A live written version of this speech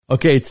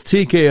Okay, it's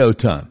TKO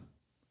time.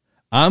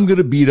 I'm going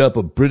to beat up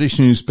a British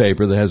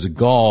newspaper that has a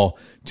gall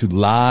to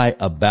lie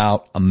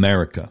about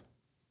America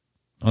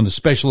on the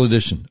special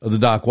edition of the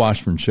Doc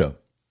Washburn Show.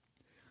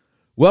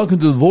 Welcome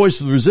to the Voice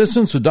of the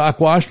Resistance with Doc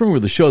Washburn. We're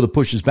the show that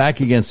pushes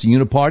back against the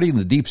uniparty and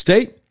the deep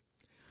state.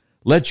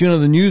 Let you know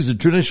the news that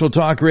traditional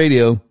talk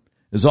radio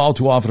is all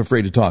too often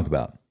afraid to talk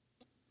about.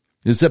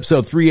 This is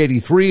episode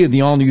 383 of the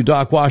all-new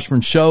Doc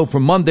Washburn Show for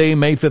Monday,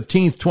 May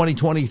 15th,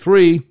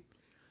 2023.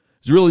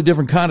 It's a really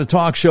different kind of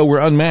talk show.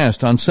 We're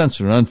unmasked,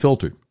 uncensored, and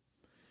unfiltered.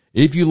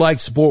 If you like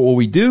to support what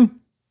we do,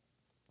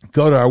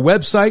 go to our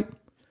website,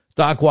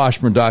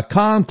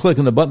 docwashburn.com, click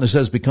on the button that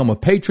says Become a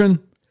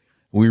Patron.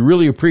 We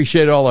really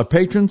appreciate all our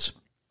patrons.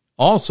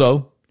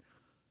 Also,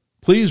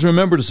 please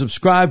remember to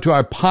subscribe to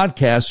our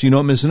podcast so you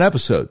don't miss an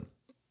episode.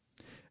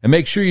 And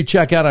make sure you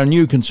check out our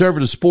new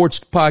conservative sports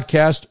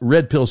podcast,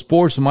 Red Pill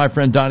Sports, with my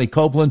friend Donnie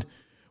Copeland,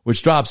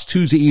 which drops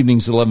Tuesday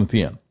evenings at 11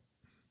 p.m.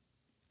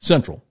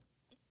 Central.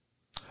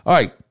 All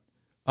right.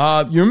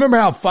 You remember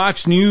how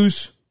Fox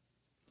News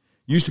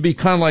used to be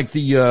kind of like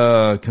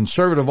the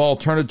conservative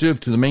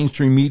alternative to the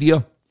mainstream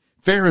media?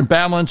 Fair and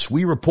balanced,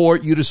 we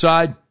report, you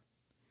decide.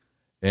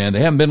 And they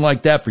haven't been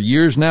like that for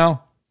years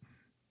now.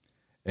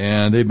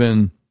 And they've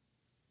been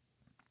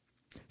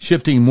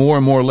shifting more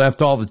and more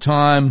left all the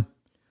time.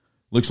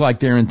 Looks like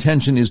their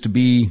intention is to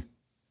be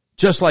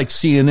just like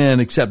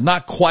CNN, except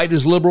not quite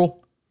as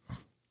liberal.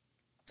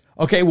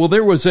 Okay, well,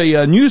 there was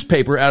a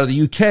newspaper out of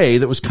the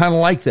UK that was kind of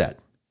like that.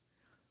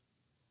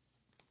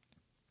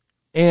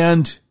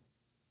 And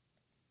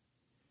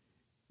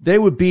they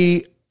would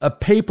be a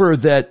paper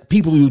that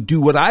people who do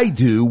what I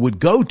do would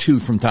go to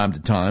from time to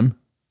time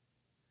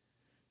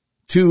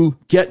to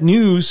get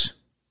news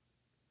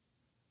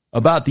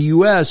about the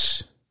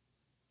U.S.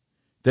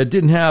 that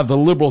didn't have the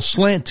liberal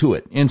slant to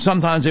it. And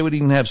sometimes they would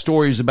even have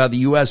stories about the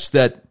U.S.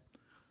 that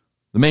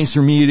the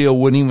mainstream media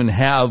wouldn't even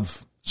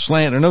have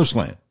slant or no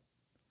slant.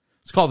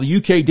 It's called the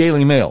UK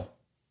Daily Mail.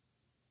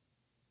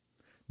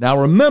 Now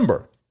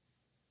remember,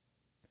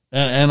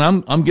 and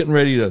I'm getting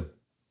ready to,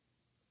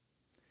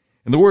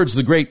 in the words of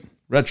the great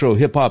retro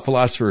hip-hop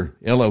philosopher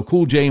LL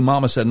Cool J,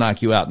 Mama said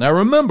knock you out. Now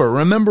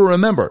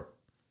remember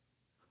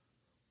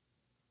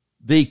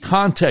the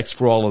context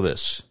for all of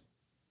this.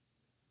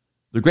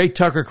 The great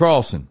Tucker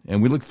Carlson,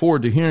 and we look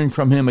forward to hearing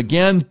from him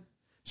again,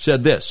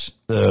 said this.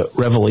 The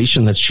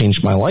revelation that's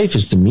changed my life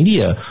is the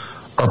media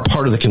are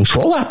part of the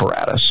control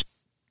apparatus.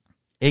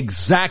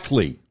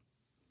 Exactly.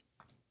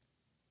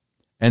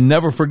 And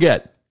never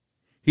forget,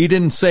 he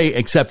didn't say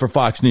except for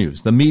Fox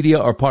News. The media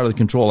are part of the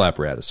control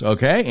apparatus,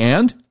 okay?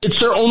 And? It's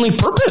their only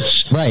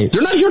purpose. Right.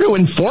 They're not here to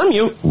inform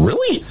you.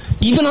 Really?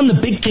 Even on the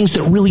big things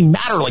that really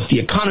matter, like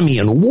the economy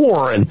and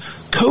war and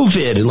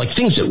COVID and like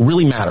things that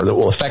really matter that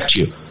will affect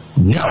you.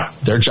 No,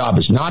 their job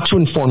is not to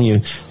inform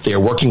you. They are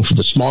working for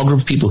the small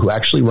group of people who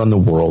actually run the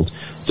world.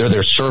 They're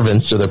their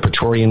servants. They're their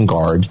Praetorian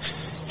Guard.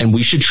 And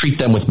we should treat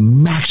them with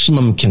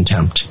maximum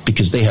contempt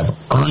because they have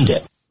earned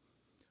it.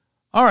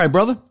 All right,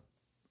 brother.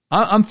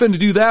 I'm finna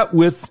do that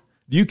with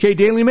the UK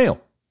Daily Mail.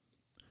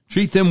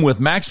 Treat them with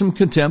maximum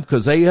contempt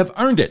because they have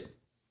earned it.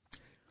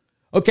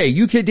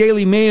 Okay, UK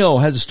Daily Mail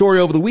has a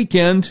story over the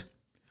weekend.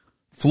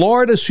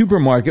 Florida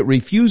supermarket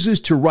refuses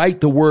to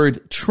write the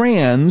word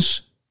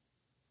trans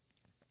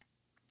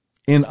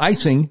in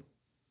icing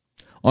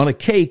on a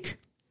cake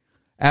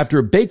after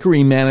a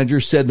bakery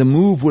manager said the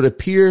move would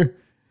appear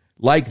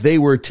like they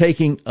were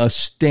taking a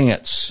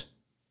stance.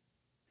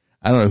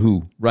 I don't know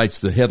who writes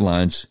the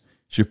headlines.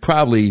 Should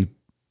probably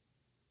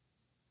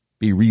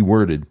be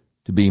reworded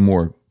to be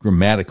more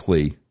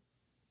grammatically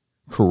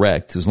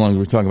correct, as long as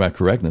we're talking about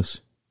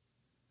correctness.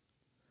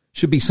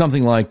 Should be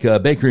something like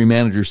bakery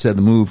manager said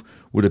the move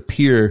would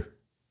appear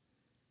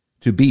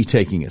to be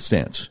taking a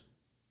stance.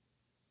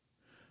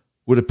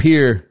 Would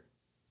appear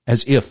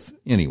as if,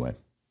 anyway.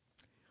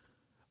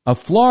 A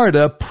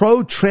Florida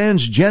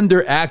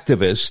pro-transgender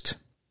activist.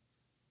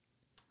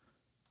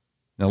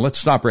 Now, let's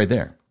stop right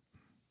there.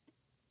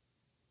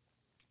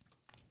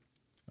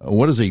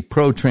 What is a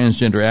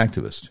pro-transgender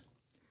activist?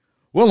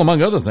 Well,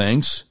 among other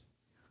things,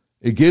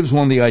 it gives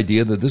one the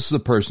idea that this is a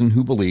person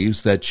who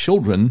believes that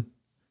children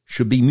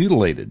should be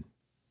mutilated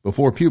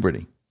before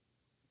puberty.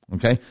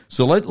 Okay?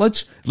 So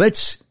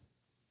let's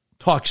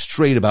talk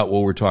straight about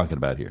what we're talking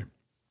about here.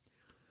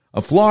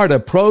 A Florida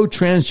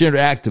pro-transgender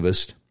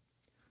activist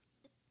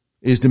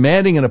is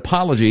demanding an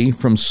apology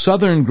from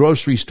Southern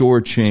grocery store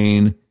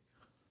chain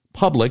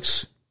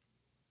Publix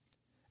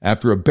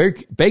after a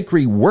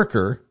bakery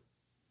worker,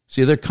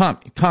 see, they're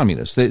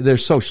communists, they're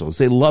socialists,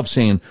 they love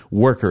saying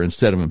worker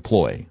instead of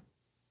employee.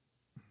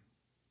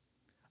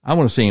 I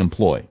want to say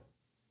employee.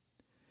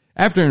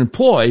 After an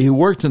employee who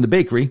worked in the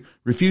bakery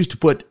refused to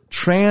put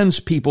trans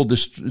people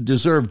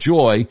deserve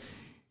joy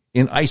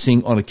in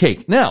icing on a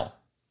cake. Now,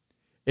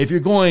 if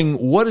you're going,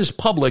 what is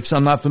Publix?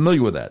 I'm not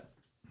familiar with that.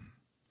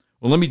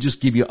 Well, let me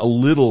just give you a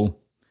little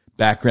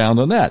background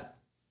on that.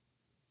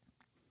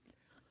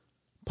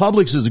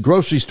 Publix is a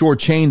grocery store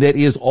chain that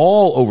is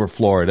all over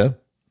Florida,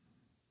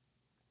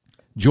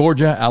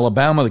 Georgia,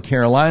 Alabama, the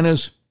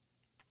Carolinas.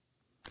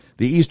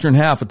 the eastern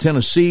half of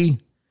Tennessee.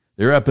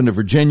 They're up into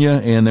Virginia,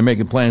 and they're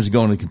making plans to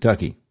go into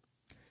Kentucky.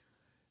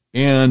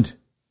 And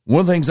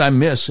one of the things I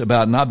miss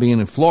about not being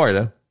in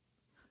Florida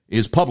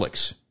is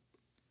Publix.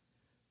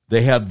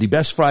 They have the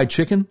best fried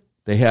chicken.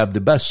 They have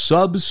the best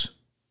subs.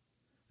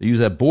 They use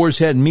that boar's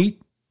head meat.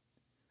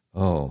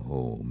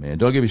 Oh, man,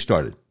 don't get me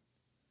started.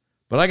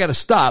 But I got to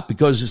stop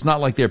because it's not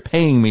like they're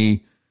paying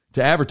me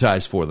to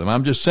advertise for them.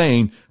 I'm just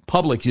saying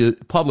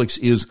Publix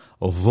is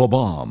the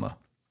bomb.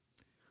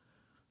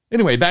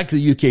 Anyway, back to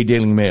the UK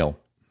Daily Mail.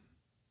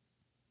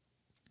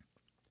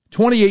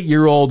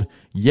 28-year-old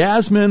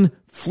Yasmin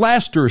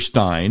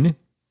Flasterstein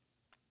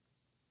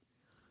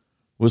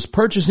was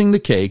purchasing the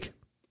cake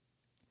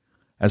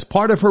as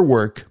part of her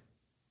work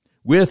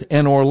with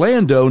an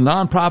Orlando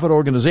nonprofit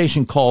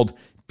organization called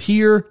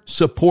Peer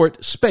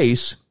Support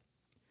Space,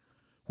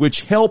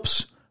 which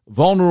helps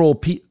vulnerable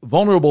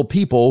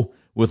people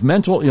with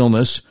mental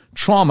illness,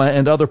 trauma,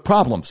 and other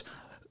problems.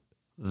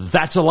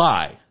 That's a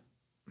lie.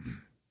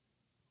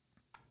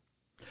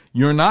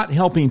 You're not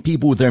helping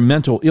people with their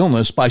mental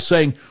illness by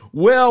saying,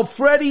 well,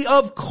 Freddie,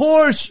 of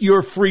course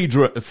you're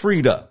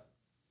Frida.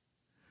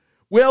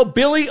 Well,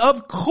 Billy,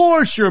 of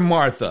course you're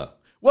Martha.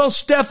 Well,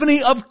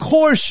 Stephanie, of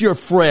course you're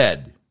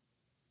Fred.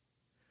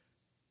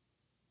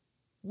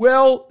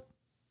 Well,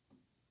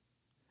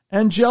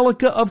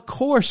 Angelica, of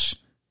course,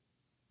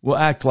 will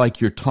act like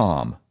you're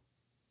Tom.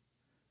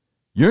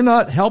 You're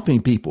not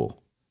helping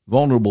people,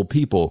 vulnerable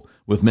people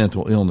with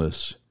mental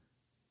illness.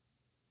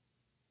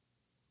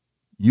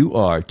 You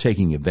are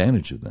taking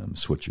advantage of them.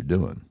 That's what you're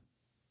doing.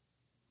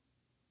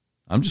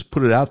 I'm just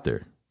put it out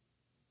there.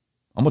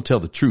 I'm going to tell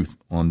the truth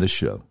on this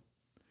show.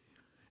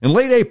 In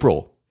late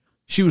April,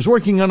 she was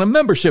working on a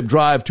membership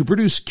drive to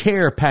produce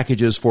care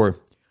packages for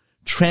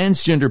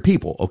transgender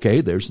people.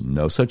 Okay, there's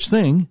no such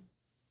thing.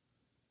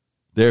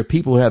 There are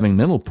people having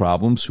mental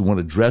problems who want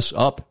to dress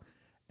up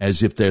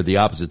as if they're the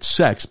opposite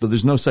sex, but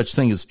there's no such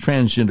thing as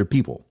transgender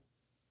people.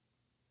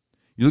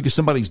 You look at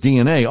somebody's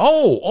DNA.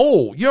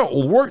 Yeah,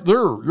 right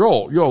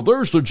there.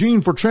 There's the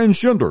gene for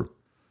transgender.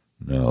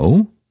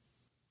 No.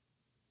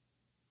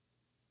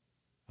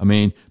 I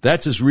mean,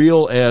 that's as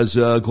real as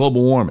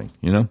global warming,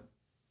 you know?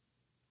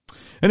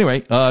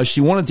 Anyway,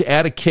 she wanted to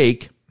add a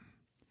cake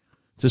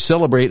to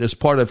celebrate as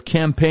part of a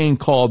campaign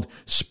called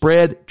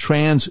Spread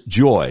Trans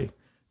Joy.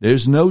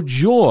 There's no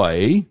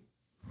joy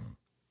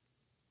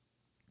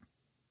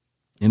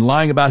in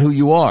lying about who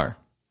you are.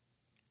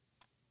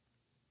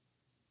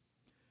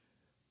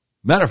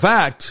 Matter of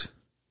fact,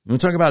 you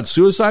want to talk about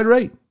suicide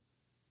rate?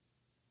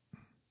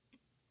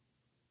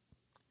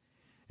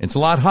 It's a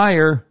lot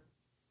higher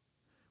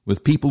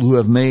with people who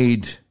have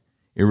made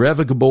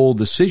irrevocable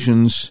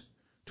decisions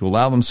to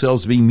allow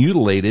themselves to be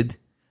mutilated,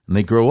 and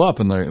they grow up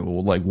and they're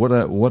like, what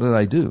did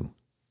I do?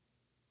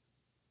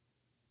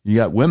 You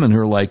got women who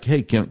are like,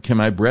 hey, can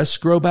my breasts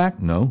grow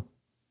back? No.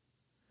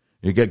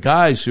 You got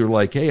guys who are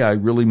like, hey, I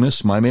really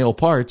miss my male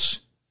parts.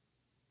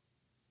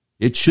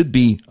 It should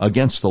be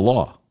against the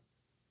law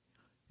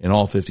in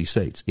all 50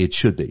 states. It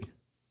should be.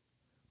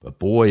 But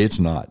boy, it's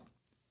not.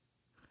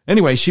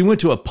 Anyway, she went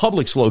to a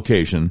Publix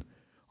location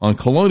on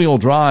Colonial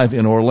Drive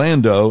in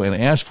Orlando and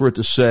asked for it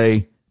to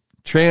say,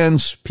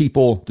 trans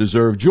people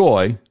deserve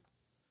joy.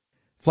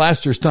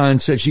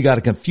 Flasterstein said she got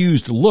a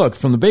confused look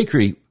from the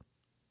bakery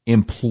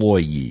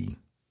employee.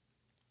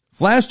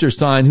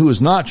 Flasterstein, who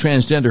is not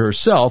transgender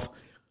herself,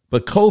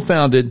 but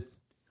co-founded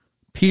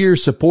Peer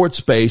Support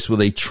Space with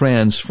a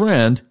trans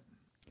friend,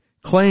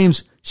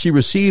 claims she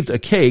received a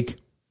cake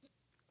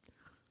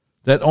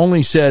that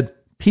only said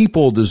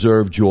people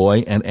deserve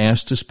joy and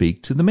asked to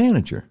speak to the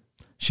manager.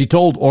 She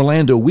told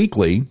Orlando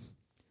Weekly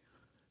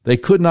they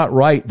could not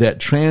write that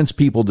trans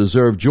people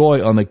deserve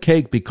joy on the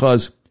cake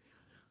because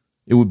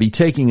it would be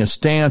taking a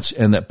stance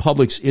and that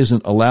Publix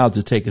isn't allowed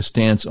to take a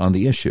stance on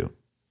the issue.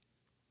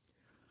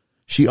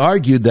 She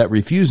argued that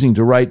refusing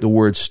to write the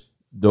word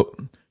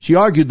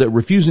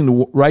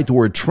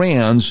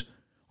trans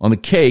on the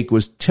cake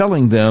was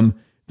telling them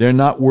they're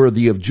not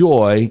worthy of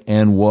joy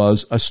and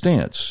was a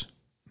stance.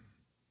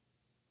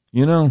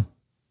 You know,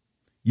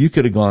 you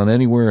could have gone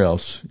anywhere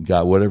else and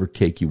got whatever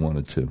cake you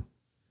wanted to.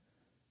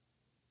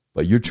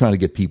 But you're trying to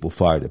get people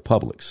fired at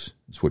Publix.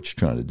 That's what you're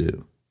trying to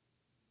do.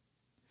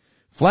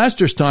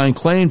 Flasterstein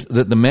claimed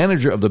that the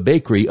manager of the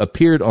bakery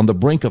appeared on the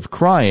brink of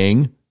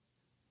crying.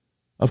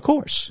 Of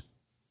course.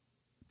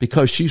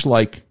 Because she's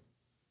like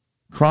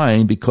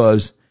crying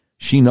because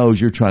she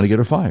knows you're trying to get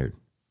her fired.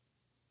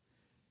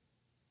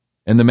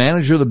 And the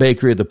manager of the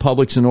bakery at the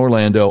Publix in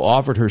Orlando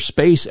offered her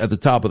space at the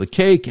top of the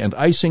cake and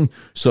icing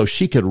so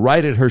she could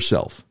write it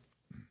herself.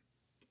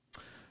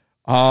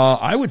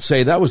 I would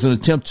say that was an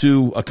attempt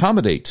to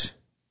accommodate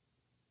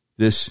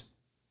this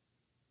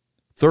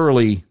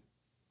thoroughly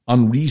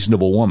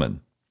unreasonable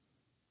woman.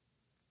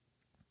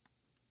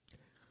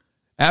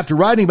 After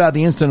writing about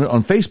the incident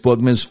on Facebook,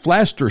 Ms.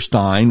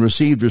 Flasterstein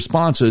received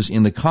responses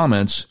in the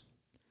comments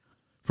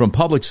from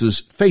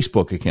Publix's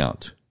Facebook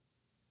account,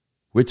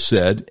 which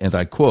said, and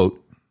I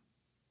quote,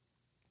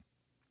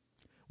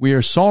 "We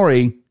are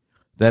sorry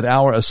that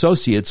our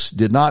associates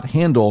did not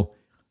handle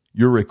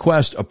your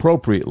request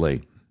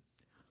appropriately.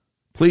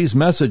 Please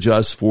message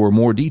us for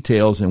more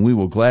details and we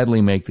will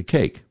gladly make the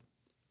cake.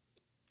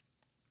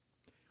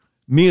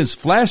 Ms.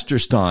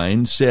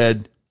 Flasterstein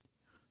said,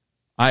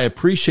 I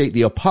appreciate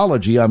the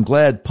apology. I'm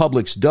glad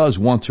Publix does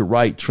want to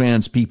write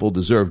trans people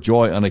deserve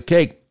joy on a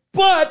cake,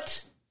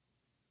 but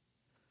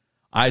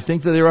I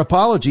think that their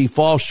apology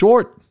falls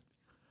short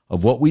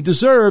of what we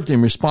deserved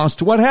in response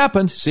to what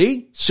happened.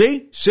 See?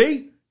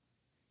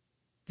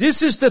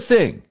 This is the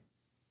thing.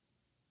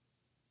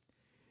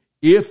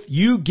 If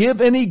you give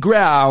any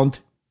ground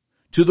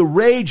to the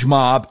rage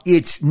mob,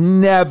 it's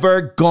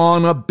never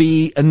gonna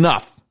be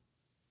enough.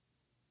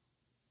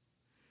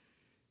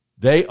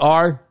 They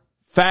are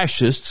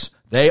fascists.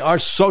 They are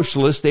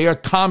socialists. They are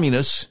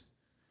communists.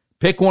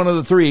 Pick one of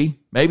the three,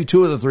 maybe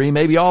two of the three,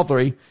 maybe all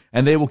three,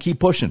 and they will keep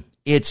pushing.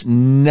 It's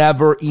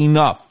never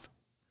enough.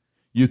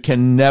 You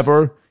can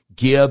never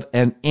give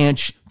an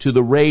inch to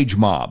the rage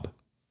mob.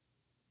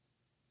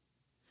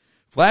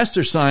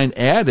 Flasterstein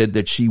added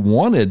that she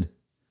wanted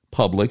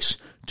Publix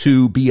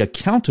to be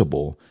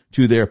accountable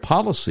to their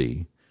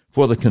policy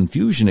for the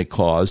confusion it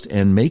caused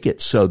and make it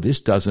so this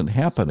doesn't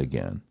happen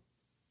again.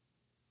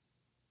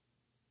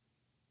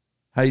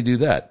 How do you do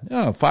that?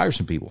 Oh, fire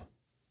some people.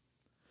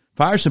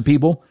 Fire some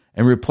people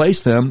and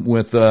replace them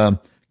with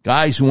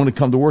guys who want to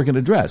come to work in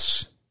a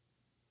dress.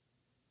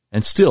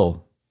 And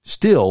still,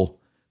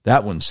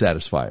 that wouldn't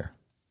satisfy her.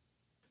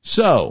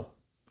 So,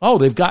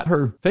 they've got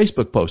her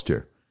Facebook post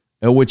here,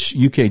 which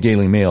UK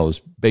Daily Mail has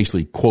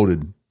basically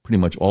quoted pretty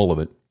much all of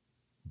it.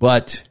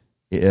 But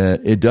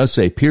it does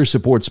say, peer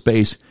support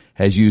space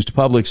has used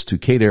Publix to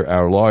cater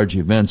our large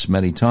events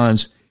many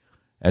times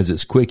as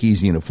it's quick,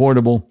 easy, and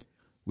affordable.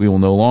 We will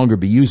no longer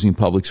be using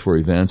Publix for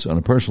events on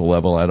a personal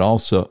level.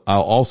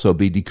 I'll also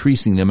be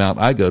decreasing the amount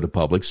I go to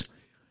Publix.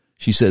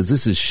 She says,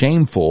 this is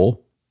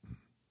shameful.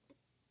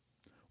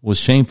 What's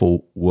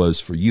shameful was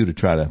for you to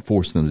try to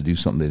force them to do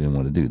something they didn't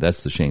want to do.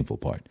 That's the shameful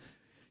part.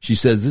 She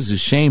says, this is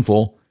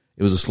shameful.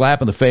 It was a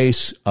slap in the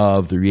face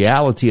of the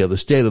reality of the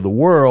state of the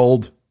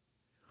world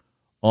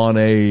on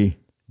a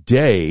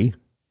day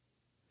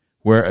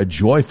where a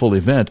joyful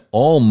event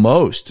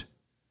almost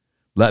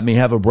let me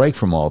have a break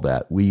from all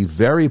that. We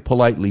very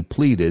politely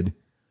pleaded,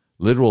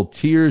 literal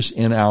tears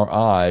in our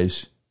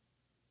eyes,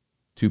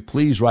 to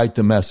please write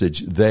the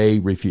message. They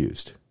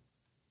refused.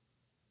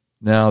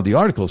 Now, the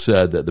article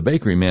said that the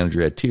bakery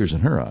manager had tears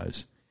in her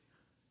eyes.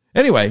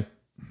 Anyway,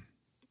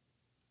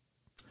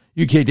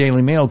 UK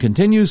Daily Mail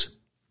continues.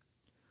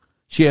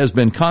 She has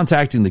been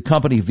contacting the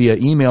company via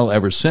email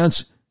ever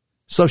since,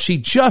 so she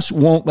just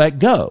won't let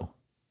go.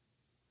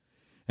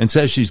 And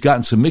says she's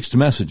gotten some mixed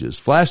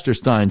messages.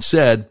 Flasterstein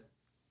said,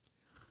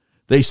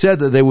 they said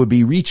that they would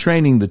be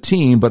retraining the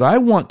team, but I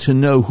want to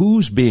know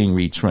who's being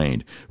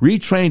retrained.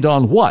 Retrained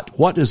on what?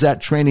 What does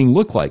that training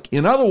look like?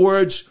 In other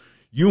words,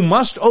 you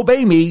must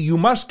obey me. You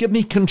must give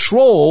me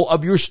control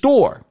of your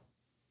store.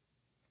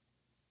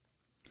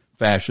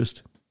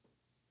 Fascist.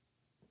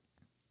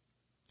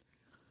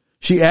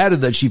 She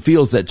added that she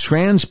feels that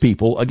trans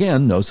people,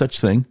 again, no such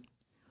thing,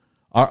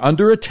 are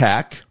under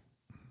attack.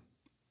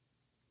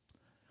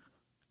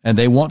 And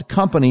they want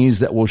companies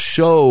that will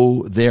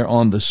show they're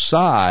on the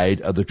side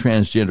of the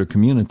transgender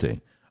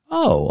community.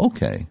 Oh,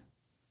 okay.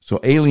 So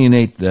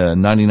alienate the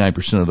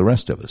 99% of the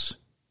rest of us.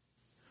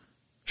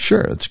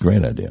 Sure, that's a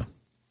great idea.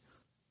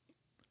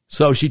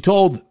 So she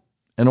told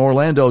an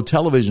Orlando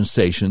television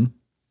station,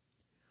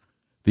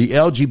 the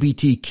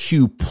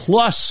LGBTQ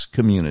plus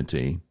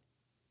community.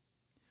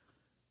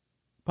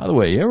 By the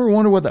way, you ever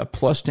wonder what that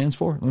plus stands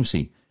for? Let me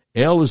see.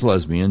 L is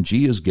lesbian,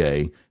 G is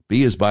gay,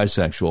 B is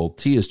bisexual,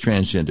 T is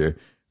transgender,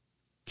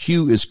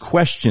 Q is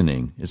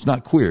questioning. It's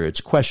not queer,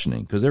 it's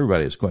questioning, because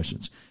everybody has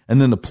questions.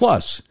 And then the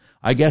plus,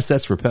 I guess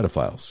that's for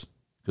pedophiles,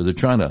 because they're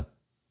trying to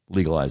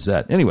legalize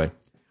that. Anyway,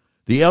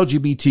 the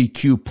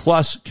LGBTQ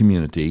plus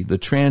community, the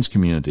trans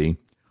community,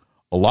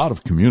 a lot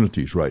of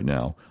communities right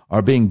now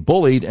are being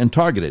bullied and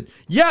targeted.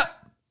 Yeah,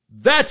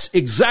 that's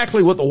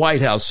exactly what the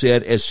White House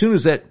said as soon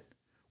as that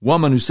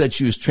woman who said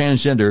she was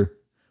transgender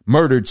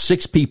murdered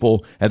 6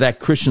 people at that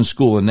Christian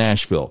school in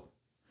Nashville.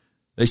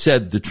 They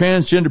said the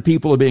transgender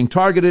people are being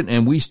targeted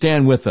and we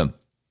stand with them.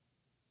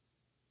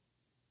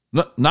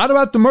 Not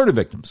about the murder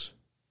victims.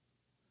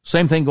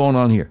 Same thing going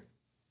on here.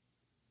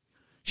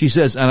 She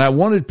says, and I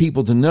wanted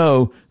people to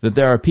know that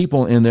there are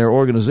people in their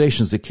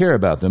organizations that care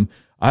about them.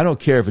 I don't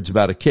care if it's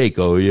about a cake.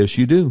 Oh, yes,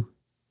 you do.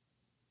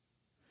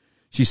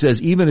 She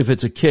says, even if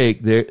it's a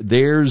cake,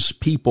 there's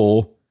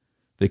people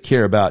that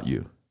care about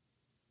you.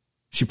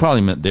 She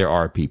probably meant there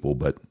are people,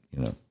 but,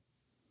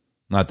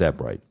 not that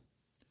bright.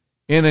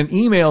 In an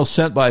email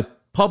sent by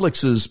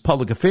Publix's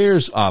Public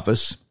Affairs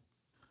Office,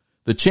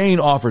 the chain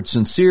offered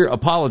sincere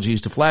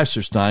apologies to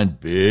Flasterstein.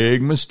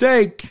 Big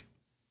mistake.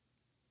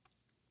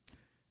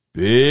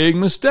 Big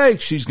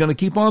mistake. She's going to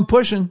keep on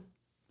pushing.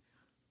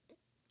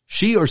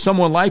 She or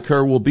someone like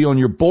her will be on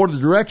your board of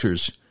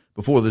directors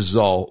before this is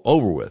all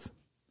over with.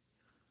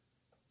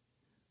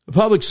 The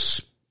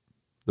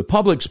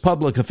Publix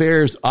Public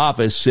Affairs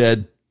Office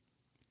said,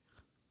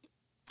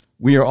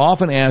 We are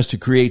often asked to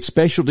create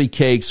specialty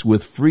cakes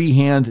with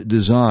freehand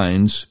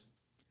designs.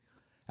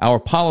 Our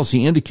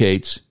policy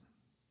indicates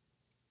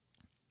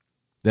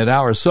that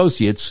our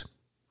associates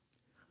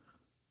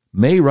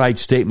may write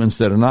statements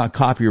that are not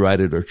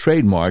copyrighted or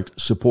trademarked,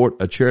 support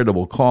a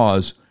charitable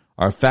cause,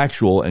 are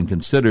factual, and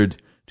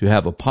considered to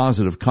have a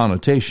positive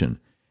connotation.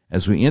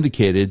 As we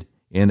indicated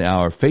in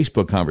our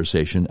Facebook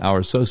conversation, our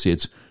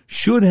associates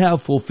should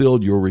have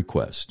fulfilled your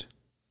request.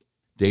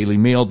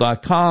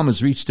 DailyMail.com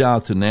has reached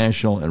out to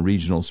national and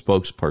regional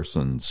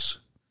spokespersons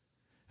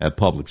at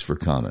Publix for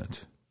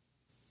comment.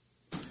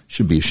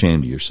 Should be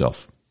ashamed of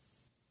yourself.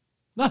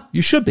 No,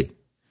 you should be.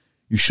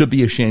 You should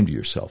be ashamed of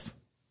yourself.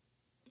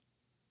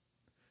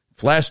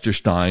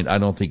 Flasterstein, I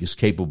don't think, is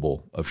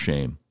capable of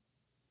shame.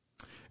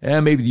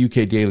 And maybe the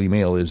UK Daily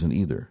Mail isn't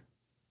either.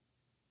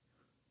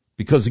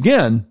 Because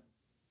again,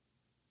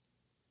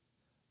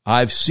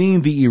 I've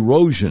seen the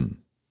erosion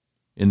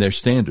in their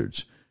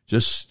standards,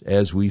 just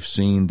as we've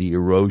seen the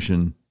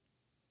erosion,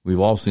 we've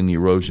all seen the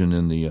erosion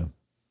in the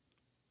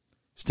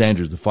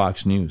standards of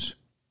Fox News.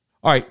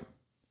 All right,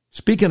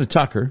 speaking of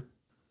Tucker,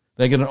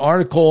 they get an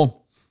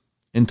article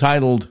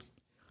entitled,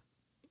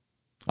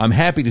 "I'm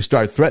happy to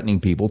start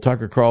threatening people."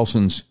 Tucker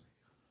Carlson's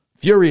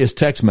furious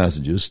text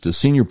messages to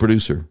senior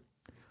producer,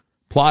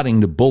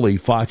 plotting to bully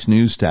Fox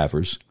News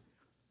staffers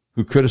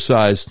who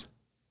criticized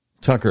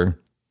Tucker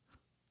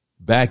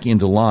back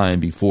into line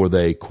before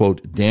they,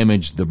 quote,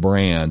 damaged the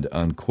brand,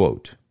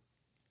 unquote.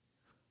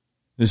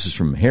 This is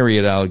from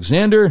Harriet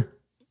Alexander,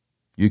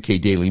 UK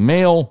Daily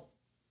Mail.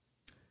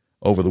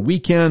 Over the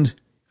weekend,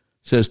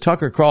 says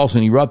Tucker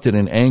Carlson erupted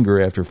in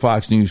anger after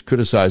Fox News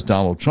criticized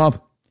Donald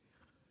Trump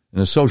in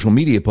a social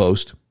media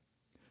post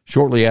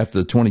shortly after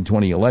the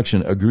 2020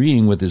 election,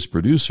 agreeing with his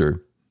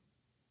producer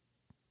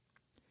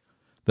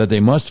that they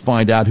must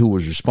find out who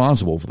was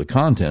responsible for the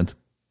content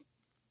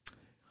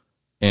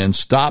and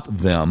stop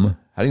them.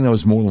 How do you know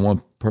it's more than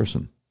one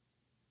person?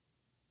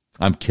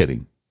 I'm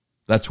kidding.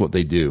 That's what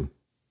they do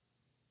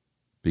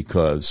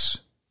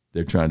because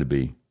they're trying to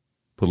be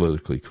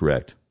politically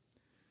correct.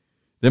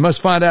 They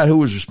must find out who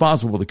was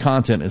responsible for the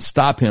content and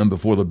stop him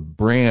before the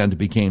brand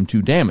became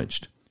too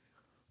damaged.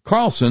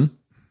 Carlson,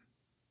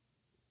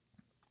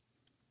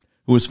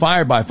 who was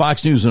fired by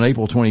Fox News on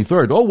April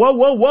 23rd. Oh,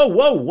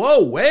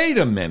 whoa. Wait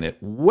a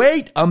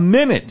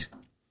minute.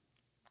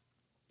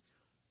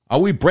 Are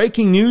we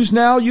breaking news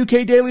now,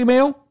 UK Daily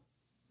Mail?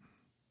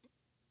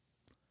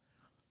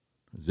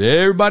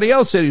 Everybody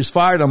else said he was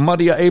fired on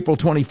Monday, April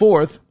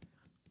 24th.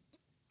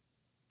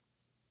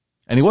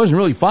 And he wasn't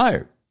really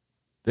fired.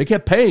 They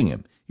kept paying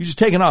him. He was just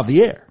taken off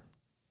the air.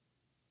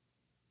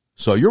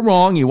 So you're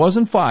wrong. He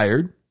wasn't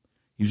fired.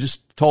 He was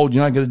just told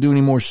you're not going to do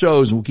any more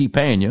shows and we'll keep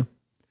paying you.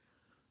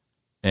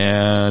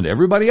 And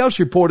everybody else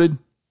reported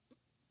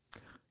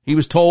he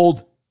was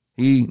told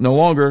he no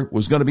longer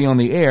was going to be on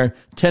the air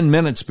 10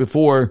 minutes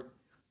before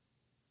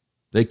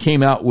they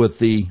came out with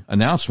the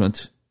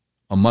announcement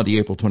on Monday,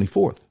 April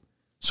 24th.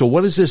 So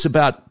what is this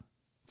about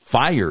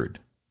fired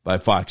by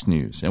Fox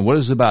News? And what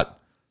is it about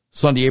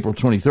Sunday, April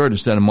 23rd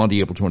instead of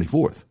Monday, April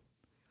 24th?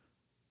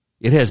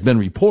 It has been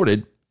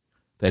reported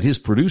that his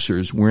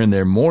producers were in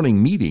their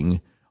morning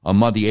meeting on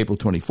Monday, April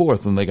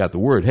 24th when they got the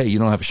word, hey, you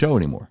don't have a show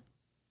anymore.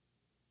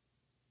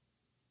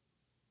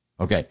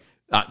 Okay.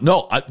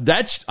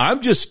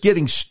 I'm just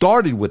getting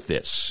started with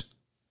this.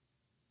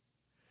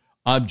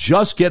 A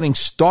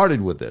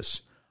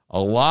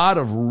lot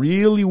of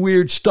really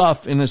weird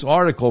stuff in this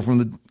article from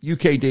the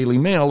UK Daily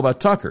Mail about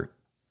Tucker.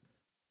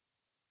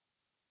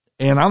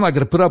 And I'm not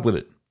going to put up with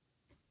it.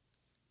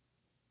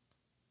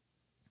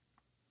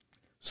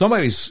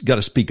 Somebody's got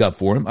to speak up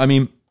for him. I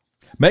mean,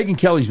 Megyn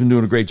Kelly's been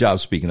doing a great job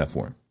speaking up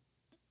for him.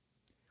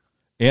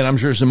 And I'm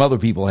sure some other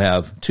people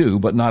have too,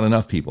 but not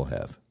enough people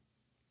have.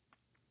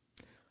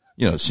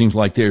 You know, it seems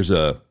like there's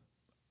a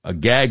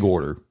gag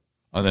order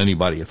on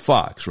anybody at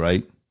Fox,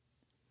 right?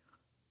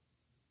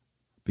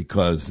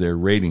 Because their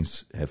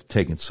ratings have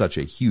taken such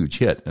a huge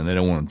hit, and they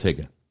don't want to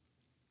take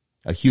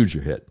a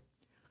huger hit.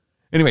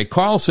 Anyway,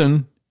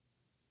 Carlson,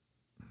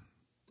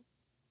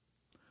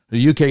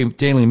 the UK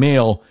Daily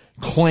Mail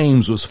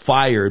claims was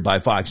fired by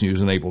Fox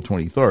News on April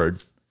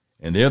 23rd,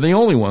 and they're the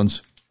only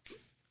ones,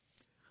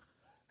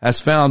 has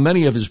found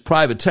many of his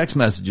private text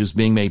messages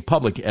being made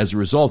public as a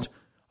result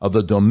of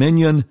the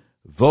Dominion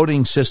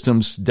voting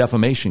systems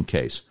defamation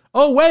case.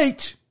 Oh,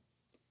 wait!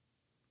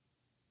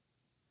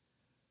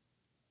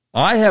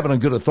 I have it on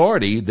good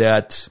authority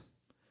that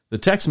the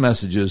text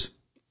messages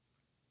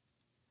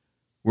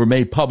were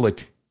made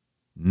public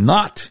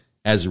not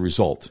as a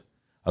result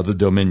of the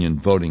Dominion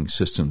voting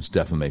systems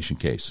defamation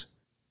case.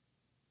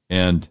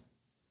 And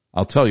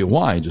I'll tell you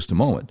why in just a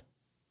moment.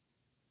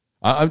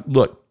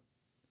 Look,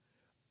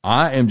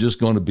 I am just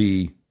going to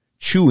be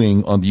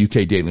chewing on the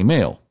UK Daily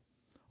Mail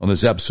on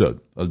this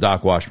episode of the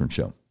Doc Washburn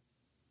Show.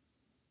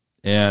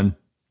 And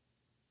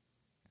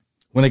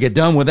when I get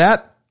done with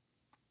that,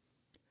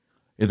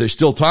 if there's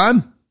still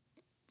time,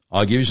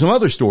 I'll give you some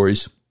other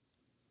stories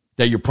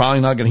that you're probably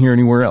not going to hear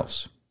anywhere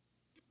else.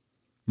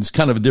 It's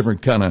kind of a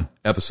different kind of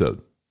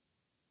episode.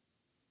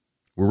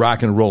 We're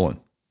rocking and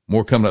rolling.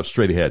 More coming up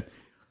straight ahead.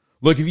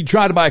 Look, if you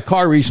tried to buy a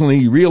car recently,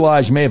 you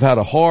realize you may have had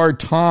a hard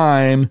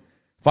time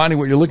finding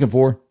what you're looking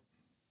for.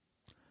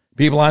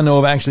 People I know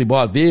have actually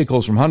bought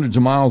vehicles from hundreds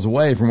of miles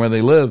away from where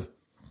they live.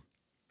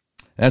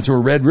 That's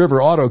where Red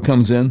River Auto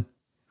comes in.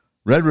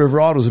 Red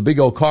River Auto is a big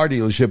old car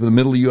dealership in the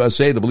middle of the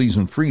USA that believes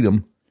in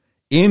freedom,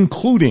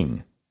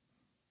 including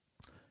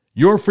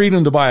your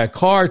freedom to buy a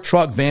car,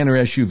 truck, van, or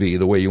SUV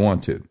the way you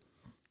want to.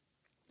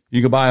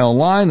 You can buy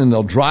online and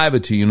they'll drive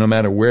it to you no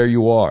matter where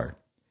you are.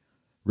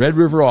 Red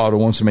River Auto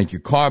wants to make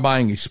your car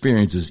buying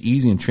experience as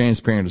easy and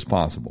transparent as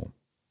possible.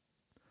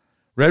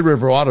 Red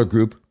River Auto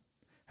Group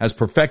has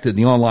perfected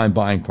the online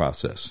buying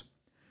process.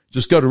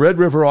 Just go to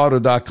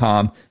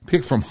redriverauto.com,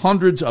 pick from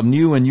hundreds of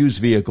new and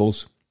used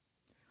vehicles.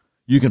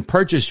 You can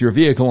purchase your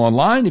vehicle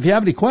online. If you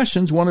have any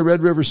questions, one of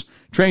Red River's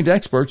trained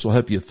experts will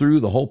help you through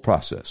the whole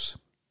process.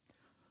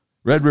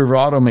 Red River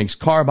Auto makes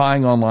car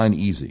buying online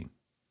easy.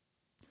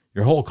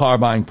 Your whole car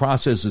buying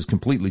process is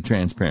completely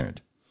transparent.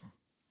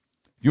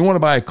 If you want to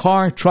buy a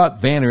car, truck,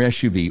 van, or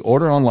SUV,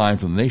 order online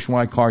from the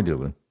nationwide car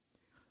dealer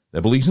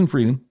that believes in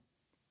freedom,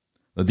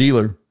 the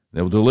dealer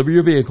that will deliver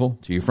your vehicle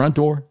to your front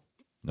door,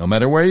 no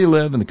matter where you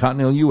live in the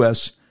continental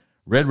U.S.,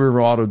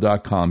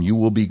 redriverauto.com. You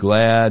will be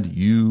glad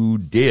you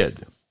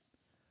did.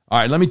 All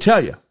right, let me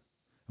tell you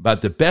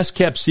about the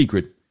best-kept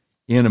secret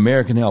in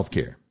American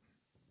healthcare.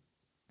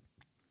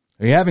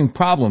 Are you having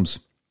problems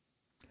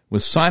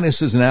with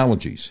sinuses and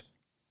allergies?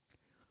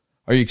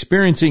 Are you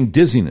experiencing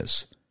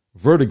dizziness,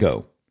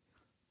 vertigo,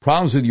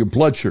 problems with your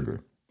blood sugar,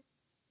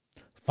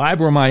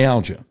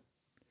 fibromyalgia,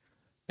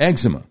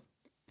 eczema,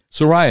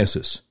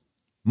 psoriasis,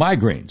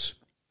 migraines?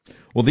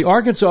 Well, the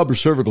Arkansas Upper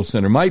Cervical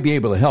Center might be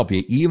able to help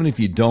you even if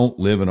you don't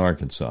live in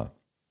Arkansas.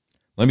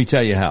 Let me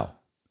tell you how.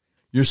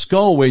 Your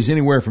skull weighs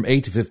anywhere from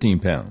 8 to 15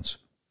 pounds.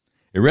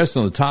 It rests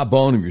on the top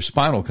bone of your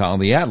spinal column,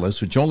 the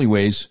atlas, which only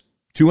weighs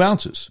 2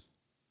 ounces.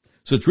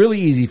 So it's really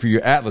easy for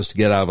your atlas to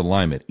get out of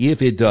alignment.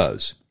 If it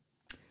does,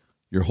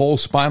 your whole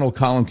spinal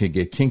column can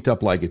get kinked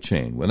up like a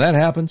chain. When that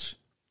happens,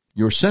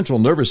 your central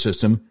nervous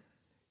system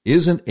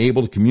isn't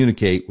able to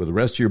communicate with the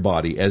rest of your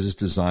body as it's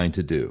designed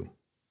to do.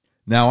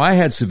 Now, I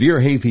had severe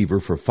hay fever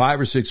for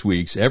 5 or 6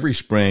 weeks every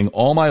spring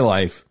all my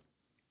life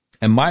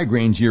and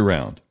migraines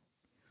year-round.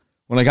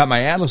 When I got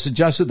my atlas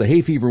adjusted, the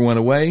hay fever went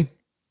away,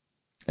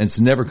 and it's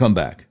never come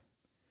back.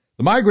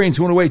 The migraines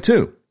went away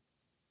too.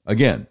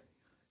 Again,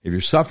 if you're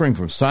suffering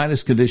from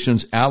sinus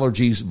conditions,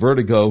 allergies,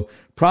 vertigo,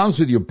 problems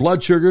with your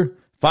blood sugar,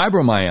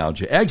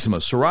 fibromyalgia, eczema,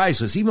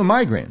 psoriasis, even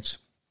migraines,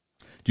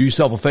 do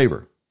yourself a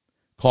favor.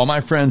 Call my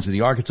friends at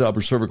the Arkansas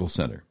Upper Cervical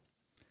Center,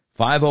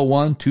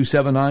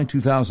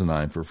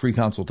 501-279-2009 for a free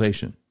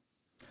consultation.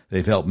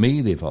 They've helped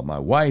me, they've helped my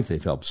wife,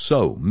 they've helped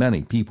so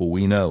many people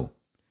we know.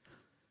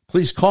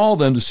 Please call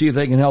them to see if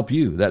they can help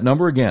you. That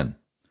number again,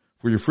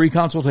 for your free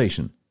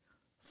consultation,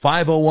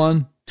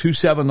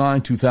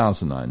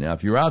 501-279-2009. Now,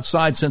 if you're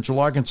outside Central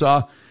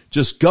Arkansas,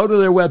 just go to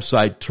their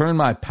website,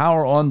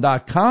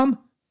 turnmypoweron.com,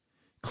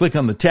 click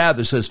on the tab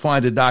that says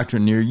Find a Doctor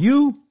Near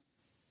You,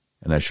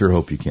 and I sure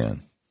hope you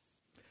can.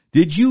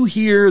 Did you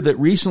hear that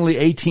recently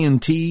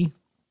AT&T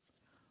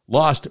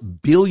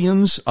lost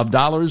billions of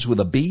dollars with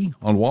a B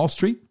on Wall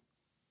Street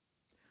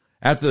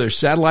after their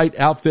satellite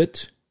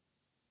outfit,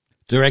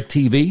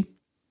 DirecTV,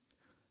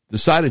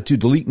 decided to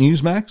delete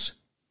Newsmax?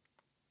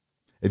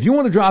 If you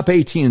want to drop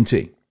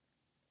AT&T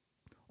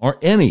or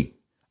any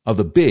of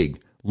the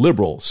big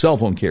liberal cell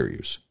phone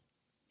carriers,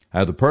 I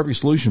have the perfect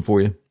solution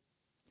for you.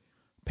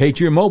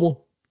 Patriot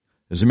Mobile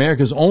is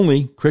America's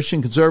only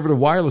Christian conservative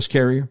wireless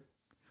carrier.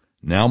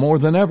 Now more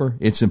than ever,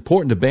 it's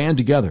important to band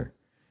together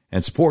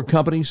and support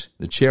companies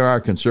that share our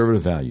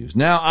conservative values.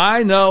 Now,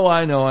 I know.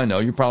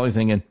 You're probably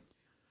thinking,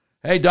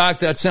 hey, Doc,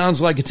 that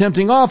sounds like a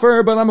tempting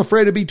offer, but I'm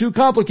afraid it'd be too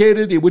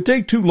complicated. It would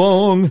take too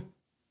long.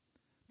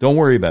 Don't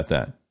worry about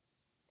that.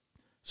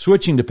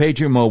 Switching to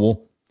Patriot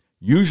Mobile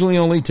usually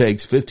only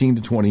takes 15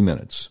 to 20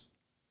 minutes.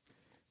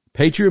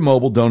 Patriot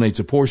Mobile donates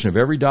a portion of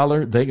every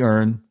dollar they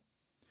earn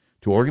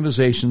to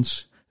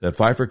organizations that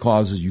fight for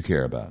causes you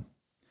care about.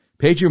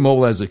 Patriot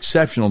Mobile has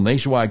exceptional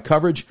nationwide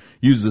coverage,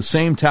 uses the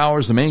same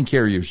towers the main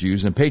carriers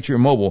use, and Patriot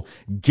Mobile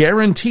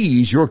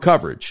guarantees your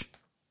coverage.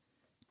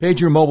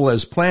 Patriot Mobile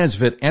has plans to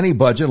fit any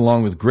budget,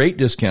 along with great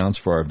discounts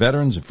for our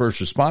veterans and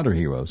first responder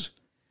heroes,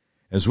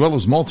 as well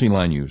as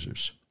multi-line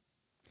users.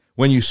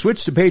 When you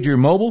switch to Patriot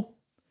Mobile,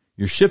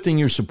 you're shifting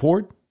your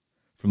support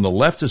from the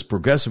leftist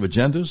progressive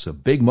agendas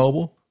of Big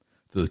Mobile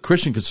to the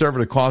Christian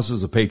conservative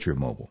causes of Patriot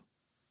Mobile.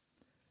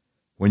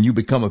 When you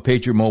become a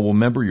Patriot Mobile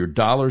member, your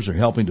dollars are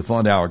helping to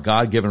fund our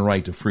God-given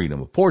right to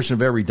freedom. A portion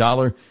of every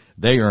dollar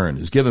they earn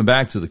is given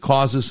back to the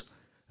causes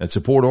that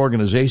support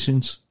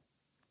organizations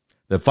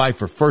that fight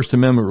for First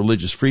Amendment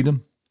religious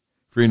freedom,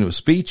 freedom of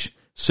speech,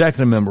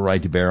 Second Amendment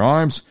right to bear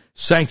arms,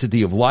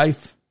 sanctity of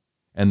life,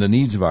 and the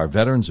needs of our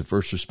veterans and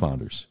first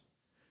responders.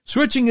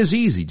 Switching is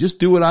easy. Just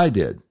do what I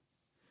did.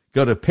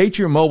 Go to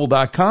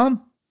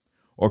patriotmobile.com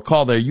or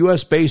call their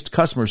U.S.-based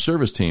customer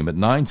service team at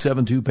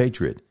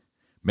 972-PATRIOT.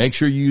 Make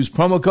sure you use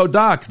promo code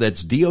DOC,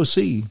 that's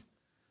DOC,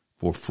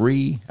 for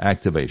free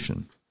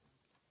activation.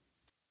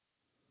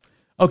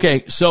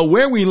 Okay, so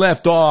where we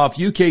left off,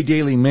 UK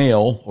Daily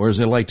Mail, or as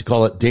they like to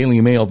call it,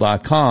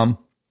 dailymail.com,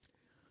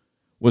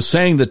 was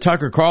saying that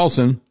Tucker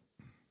Carlson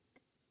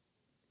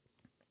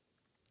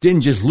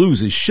didn't just lose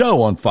his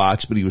show on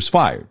Fox, but he was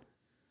fired.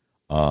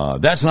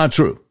 That's not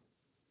true.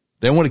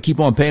 They want to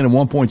keep on paying him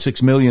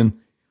 $1.6 million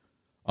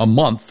a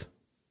month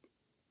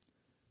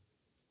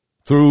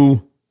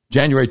through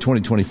January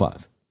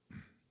 2025.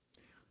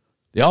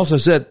 They also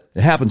said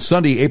it happened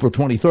Sunday, April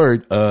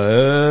 23rd.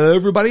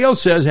 Everybody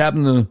else says it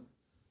happened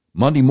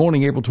Monday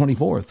morning, April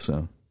 24th.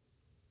 So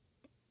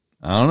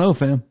I don't know,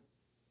 fam.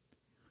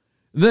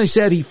 Then they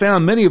said he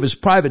found many of his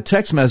private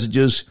text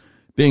messages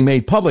being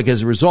made public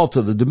as a result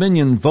of the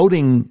Dominion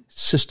voting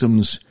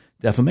systems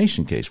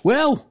defamation case.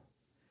 Well,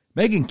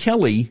 Megyn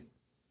Kelly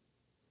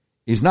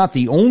is not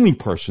the only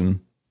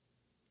person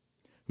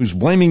who's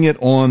blaming it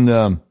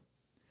on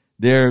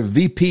their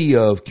VP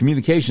of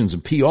Communications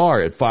and PR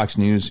at Fox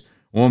News,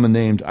 a woman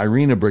named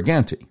Irina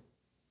Briganti.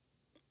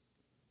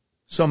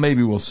 So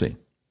maybe we'll see.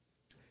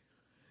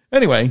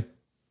 Anyway,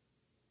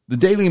 the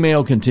Daily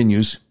Mail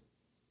continues.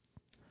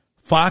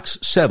 Fox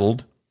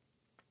settled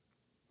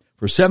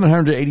for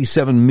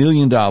 $787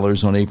 million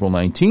on April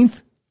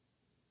 19th,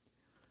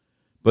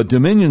 but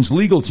Dominion's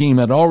legal team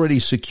had already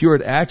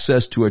secured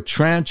access to a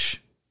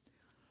tranche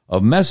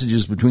of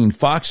messages between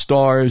Fox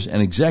stars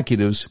and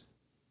executives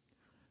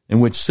in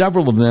which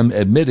several of them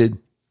admitted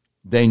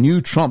they knew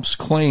Trump's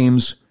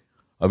claims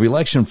of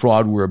election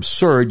fraud were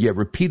absurd, yet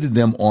repeated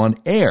them on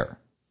air.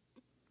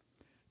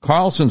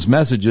 Carlson's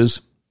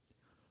messages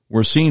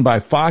were seen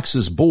by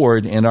Fox's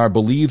board and are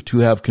believed to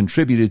have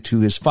contributed to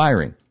his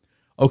firing.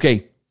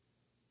 Okay,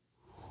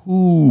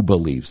 who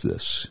believes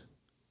this?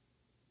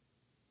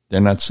 They're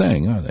not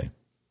saying, are they?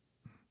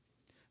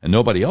 And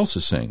nobody else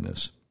is saying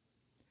this.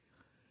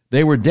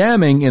 They were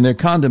damning in their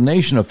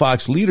condemnation of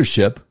Fox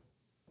leadership.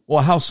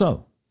 Well, how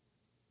so?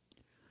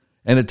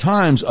 And at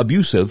times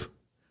abusive,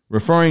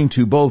 referring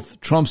to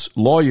both Trump's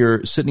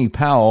lawyer, Sidney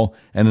Powell,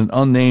 and an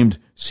unnamed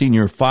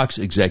senior Fox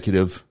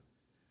executive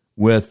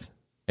with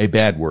a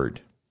bad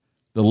word.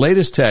 The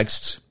latest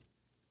texts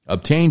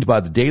obtained by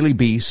the Daily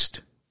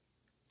Beast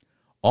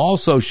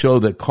also show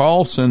that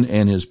Carlson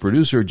and his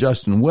producer,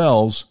 Justin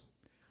Wells,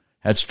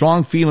 had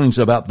strong feelings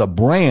about the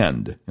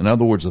brand, in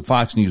other words, the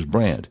Fox News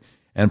brand,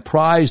 and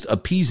prized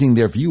appeasing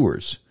their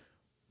viewers.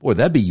 Boy,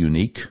 that'd be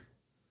unique.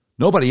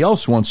 Nobody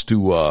else wants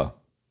to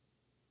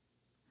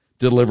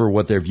deliver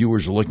what their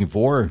viewers are looking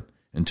for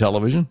in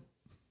television.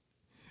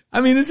 I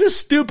mean, is this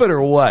stupid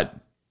or what?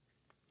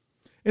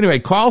 Anyway,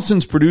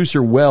 Carlson's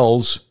producer,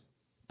 Wells,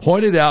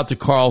 pointed out to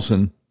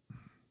Carlson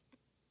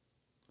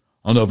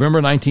on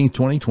November 19,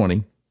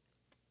 2020,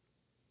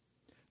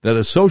 that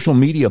a social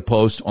media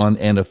post on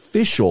an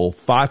official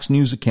Fox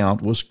News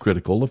account was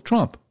critical of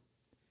Trump.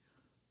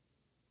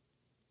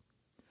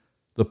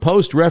 The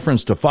post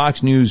referenced a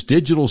Fox News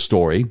digital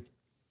story,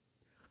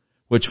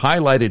 which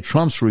highlighted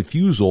Trump's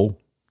refusal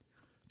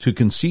to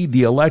concede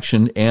the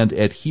election and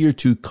adhere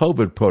to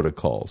COVID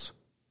protocols.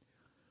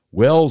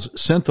 Wells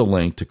sent the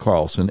link to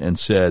Carlson and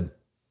said,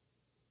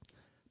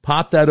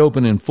 "Pop that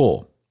open in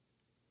full.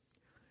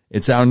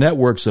 It's our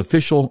network's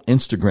official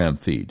Instagram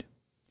feed.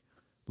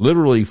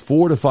 Literally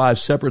 4 to 5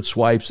 separate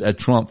swipes at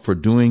Trump for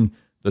doing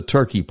the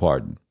turkey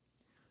pardon.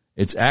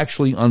 It's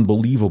actually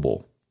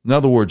unbelievable." In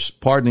other words,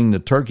 pardoning the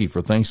turkey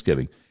for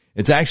Thanksgiving.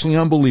 It's actually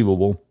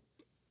unbelievable.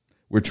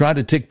 We're trying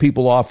to tick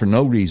people off for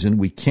no reason.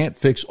 We can't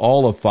fix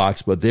all of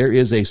Fox, but there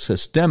is a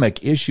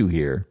systemic issue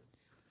here,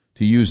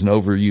 to use an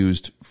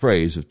overused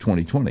phrase of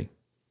 2020.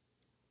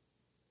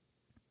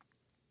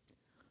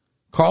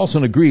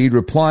 Carlson agreed,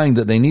 replying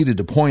that they needed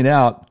to point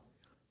out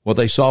what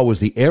they saw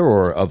was the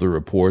error of the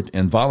report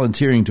and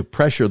volunteering to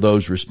pressure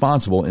those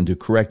responsible into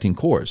correcting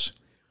course.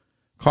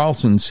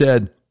 Carlson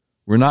said,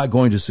 "We're not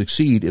going to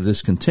succeed if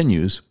this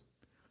continues.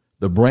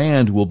 The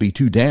brand will be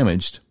too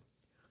damaged.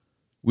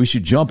 We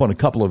should jump on a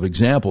couple of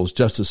examples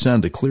just to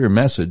send a clear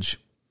message.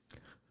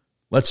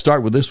 Let's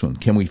start with this one.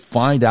 Can we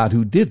find out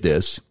who did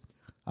this?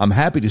 I'm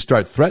happy to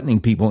start threatening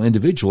people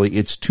individually.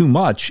 It's too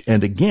much,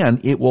 and again,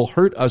 it will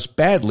hurt us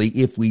badly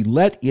if we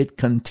let it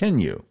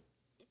continue."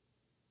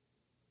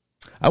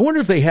 I wonder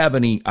if they have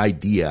any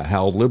idea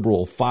how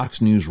liberal Fox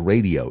News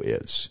Radio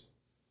is.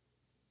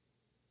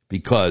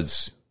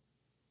 Because,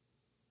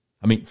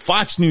 I mean,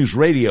 Fox News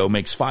Radio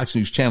makes Fox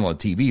News Channel and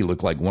TV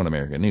look like One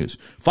American News.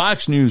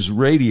 Fox News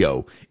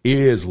Radio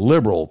is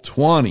liberal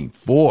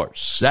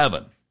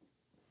 24/7.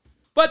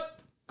 But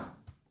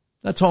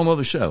that's a whole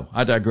other show.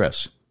 I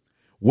digress.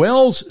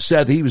 Wells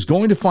said that he was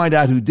going to find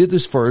out who did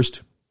this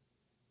first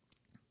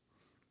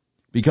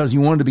because he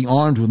wanted to be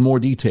armed with more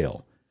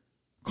detail.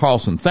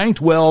 Carlson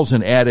thanked Wells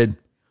and added,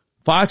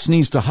 "Fox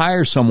needs to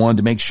hire someone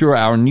to make sure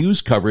our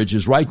news coverage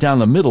is right down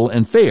the middle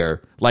and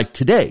fair, like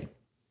today."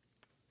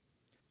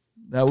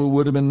 That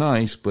would have been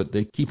nice, but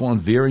they keep on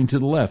veering to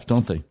the left,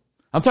 don't they?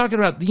 I'm talking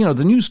about,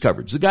 the news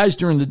coverage, the guys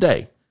during the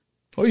day.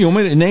 Oh, you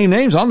want me to name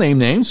names? I'll name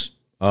names.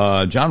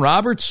 John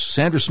Roberts,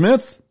 Sandra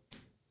Smith.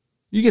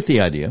 You get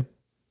the idea.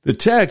 The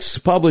texts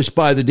published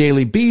by the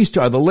Daily Beast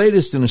are the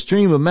latest in a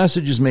stream of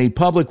messages made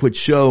public which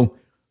show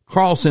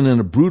Carlson in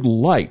a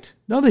brutal light.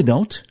 No, they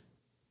don't.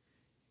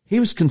 He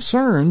was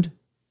concerned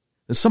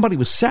that somebody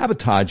was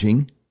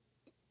sabotaging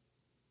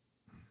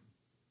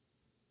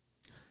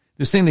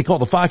this thing they call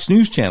the Fox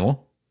News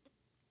Channel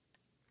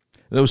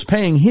that was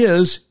paying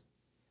his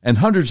and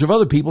hundreds of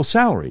other people's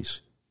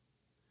salaries.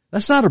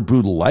 That's not a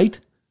brutal light.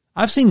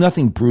 I've seen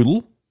nothing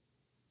brutal.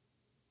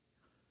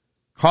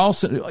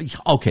 Carlson,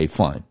 okay,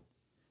 fine.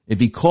 If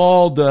he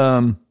called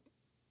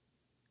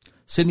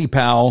Sidney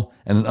Powell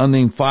and an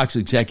unnamed Fox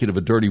executive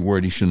a dirty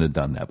word, he shouldn't have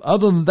done that. But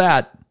other than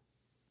that,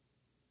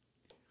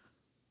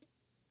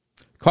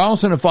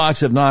 Carlson and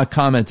Fox have not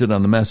commented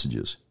on the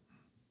messages.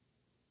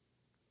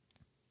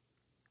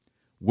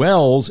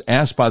 Wells,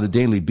 asked by the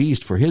Daily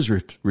Beast for his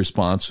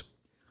response,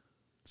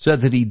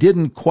 said that he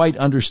didn't quite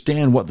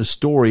understand what the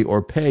story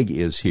or peg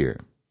is here.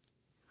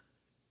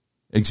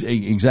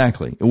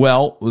 Exactly.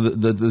 Well,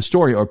 the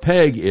story or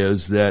peg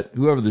is that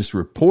whoever this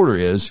reporter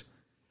is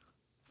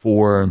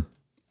for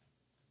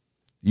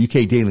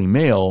UK Daily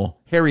Mail,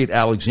 Harriet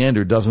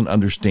Alexander, doesn't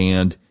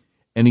understand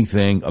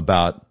anything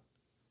about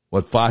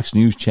what Fox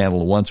News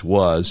Channel once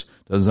was,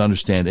 doesn't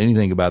understand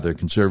anything about their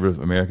conservative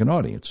American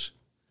audience.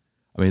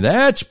 I mean,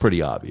 that's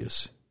pretty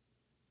obvious.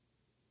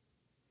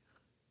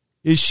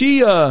 Is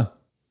she a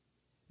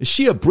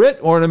Brit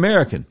or an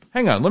American?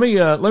 Hang on, let me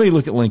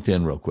look at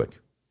LinkedIn real quick.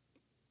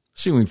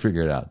 See if we can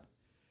figure it out.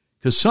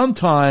 Because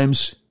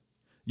sometimes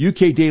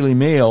UK Daily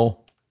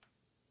Mail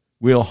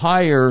will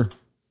hire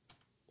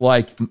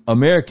like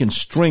American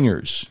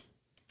stringers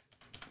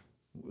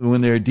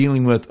when they're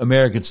dealing with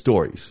American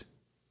stories.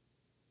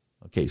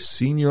 Okay,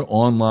 senior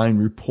online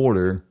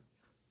reporter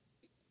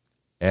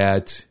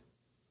at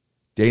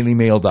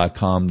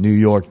dailymail.com, New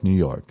York, New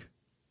York.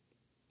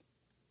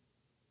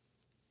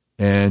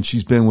 And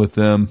she's been with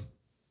them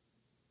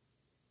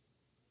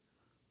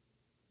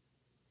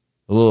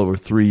a little over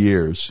 3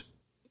 years.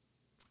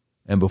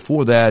 And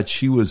before that,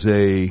 she was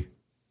a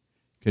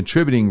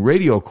contributing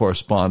radio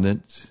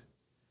correspondent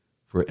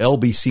for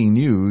LBC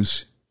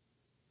News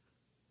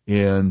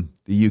in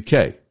the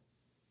UK.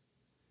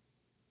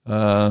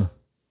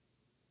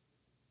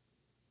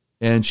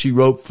 And she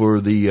wrote for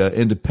the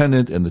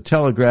Independent and the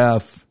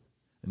Telegraph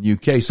in the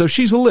UK. So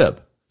she's a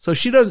lib. So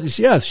she does,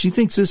 yeah, she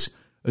thinks this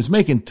is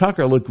making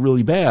Tucker look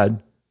really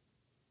bad.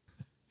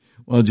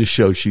 Well, it just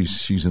shows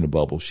she's in a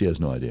bubble. She has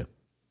no idea.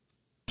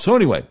 So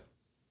anyway,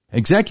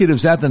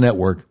 executives at the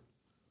network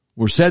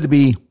were said to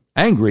be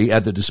angry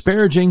at the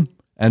disparaging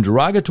and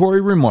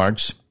derogatory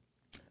remarks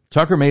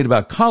Tucker made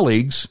about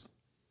colleagues,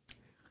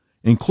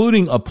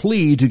 including a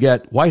plea to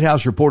get White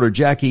House reporter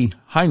Jackie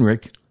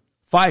Heinrich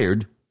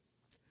fired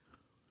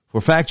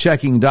for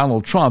fact-checking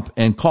Donald Trump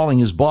and calling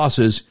his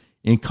bosses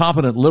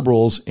incompetent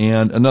liberals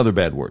and another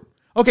bad word.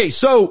 Okay,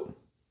 so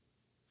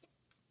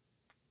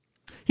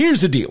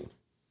here's the deal.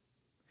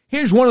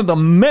 Here's one of the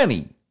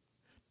many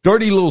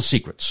dirty little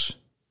secrets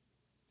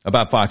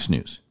about Fox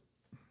News.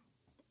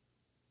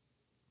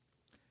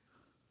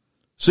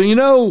 So you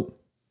know,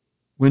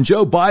 when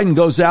Joe Biden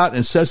goes out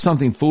and says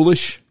something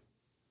foolish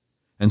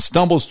and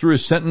stumbles through a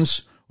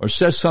sentence or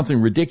says something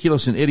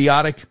ridiculous and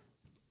idiotic,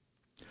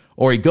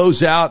 or he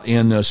goes out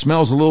and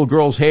smells a little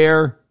girl's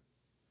hair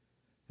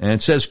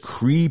and says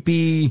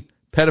creepy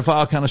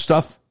pedophile kind of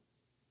stuff,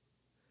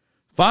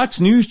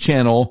 Fox News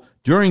Channel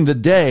during the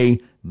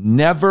day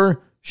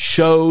never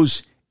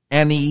shows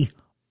any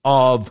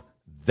of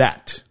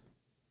that.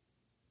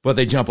 But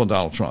they jump on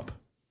Donald Trump.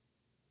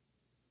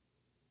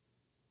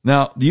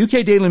 Now, the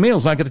UK Daily Mail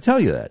is not going to tell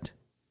you that.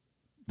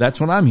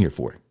 That's what I'm here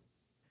for.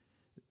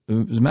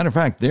 As a matter of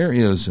fact, there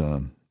is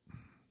a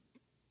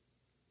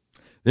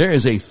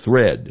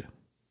thread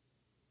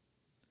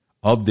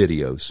of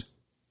videos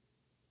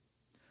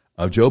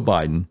of Joe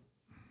Biden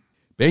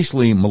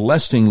basically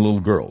molesting little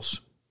girls.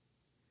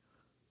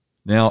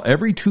 Now,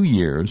 every 2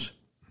 years,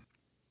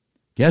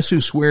 guess who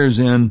swears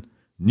in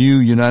new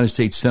United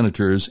States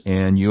senators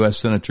and U.S.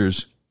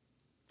 senators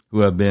who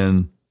have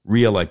been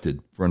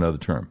reelected for another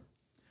term?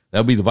 That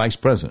would be the vice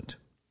president.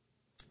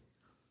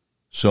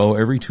 So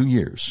every 2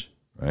 years,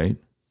 right?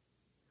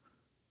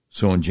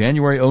 So in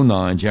January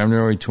 2009,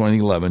 January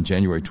 2011,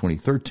 January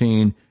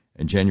 2013,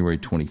 and January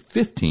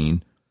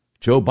 2015,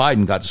 Joe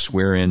Biden got to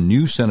swear in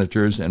new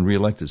senators and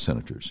reelected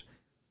senators.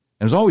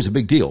 And it was always a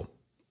big deal.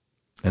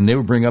 And they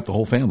would bring up the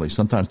whole family,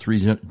 sometimes three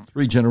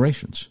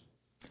generations.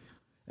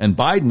 And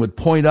Biden would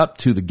point up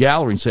to the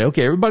gallery and say,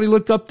 okay, everybody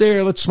look up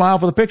there. Let's smile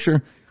for the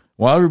picture.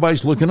 While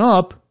everybody's looking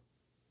up,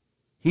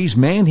 he's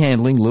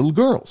manhandling little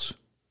girls.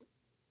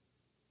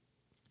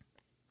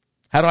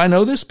 How do I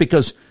know this?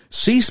 Because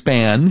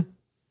C-SPAN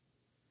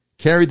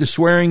carried the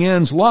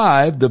swearing-ins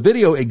live. The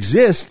video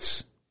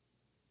exists.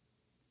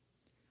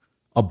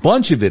 A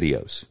bunch of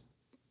videos.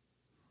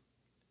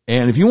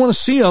 And if you want to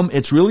see them,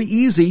 it's really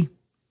easy.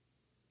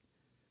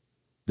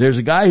 There's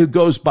a guy who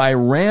goes by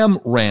Ram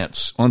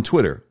Rants on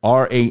Twitter.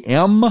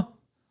 R-A-M-R-A-N-T-S,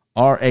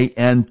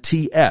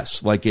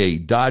 like a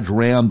Dodge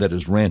Ram that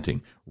is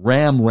ranting.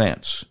 Ram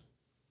Rants.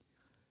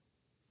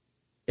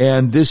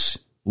 And this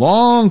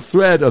long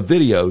thread of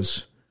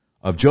videos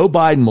of Joe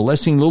Biden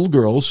molesting little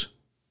girls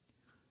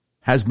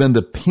has been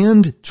the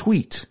pinned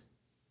tweet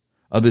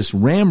of this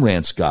Ram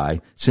Rants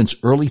guy since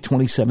early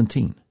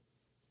 2017.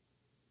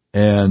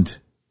 And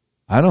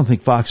I don't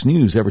think Fox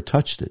News ever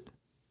touched it.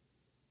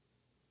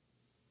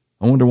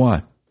 I wonder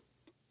why.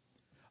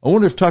 I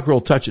wonder if Tucker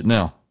will touch it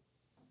now.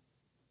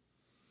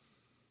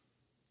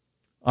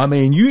 I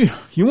mean, you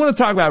want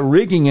to talk about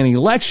rigging an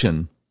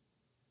election.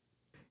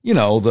 You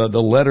know,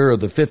 the letter of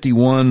the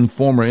 51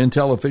 former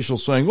Intel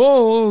officials saying,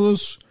 oh,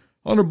 this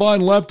Hunter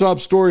Biden laptop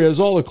story has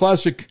all the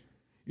classic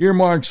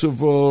earmarks of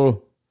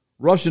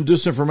Russian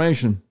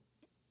disinformation.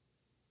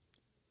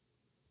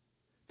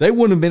 They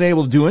wouldn't have been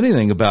able to do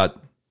anything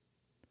about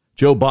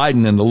Joe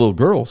Biden and the little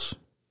girls.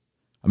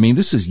 I mean,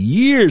 this is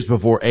years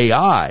before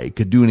AI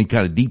could do any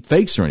kind of deep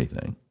fakes or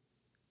anything.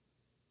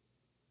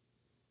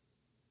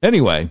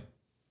 Anyway,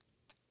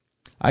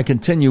 I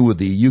continue with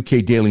the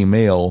UK Daily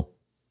Mail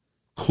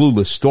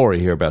clueless story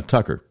here about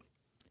Tucker.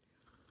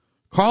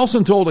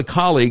 Carlson told a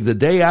colleague the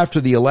day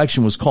after the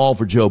election was called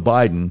for Joe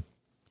Biden,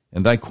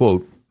 and I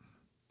quote,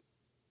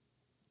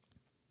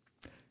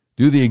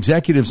 "Do the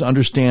executives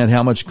understand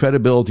how much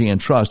credibility and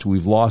trust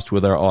we've lost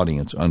with our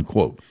audience?"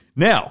 Unquote.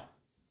 Now,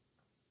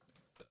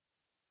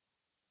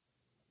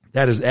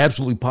 that is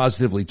absolutely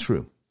positively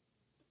true.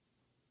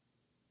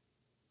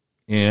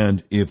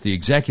 And if the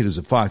executives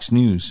of Fox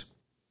News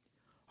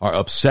are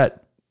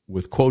upset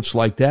with quotes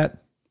like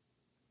that,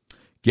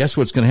 guess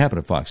what's going to happen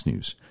at Fox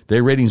News?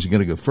 Their ratings are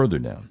going to go further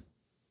down.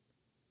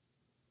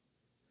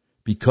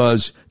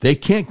 Because they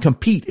can't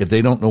compete if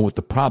they don't know what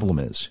the problem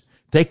is.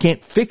 They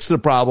can't fix the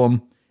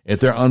problem if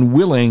they're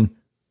unwilling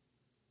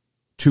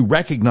to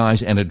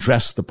recognize and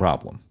address the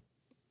problem.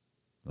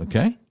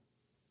 Okay?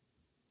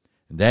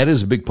 And that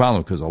is a big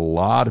problem because a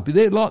lot of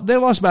people, they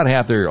lost about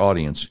half their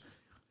audience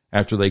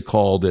after they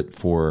called it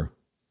for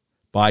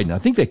Biden. I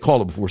think they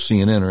called it before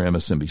CNN or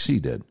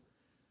MSNBC did.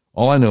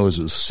 All I know is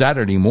it was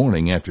Saturday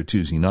morning after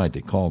Tuesday night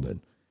they called it.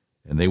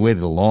 And they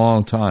waited a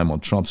long time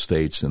on Trump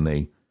states and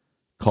they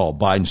called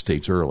Biden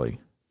states early.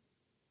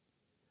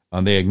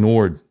 And they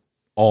ignored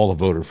all the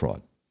voter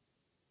fraud.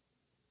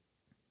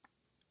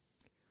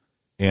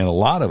 And a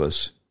lot of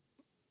us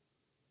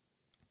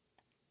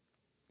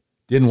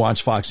didn't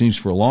watch Fox News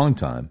for a long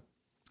time,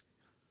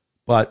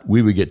 but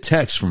we would get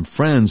texts from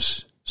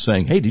friends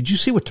saying, "Hey, did you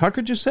see what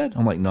Tucker just said?"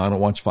 I'm like, "No, I don't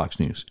watch Fox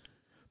News."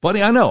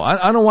 "Buddy, I know.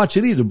 I don't watch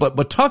it either,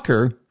 but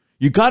Tucker,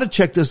 you got to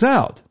check this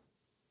out.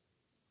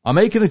 I'll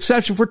make an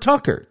exception for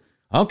Tucker."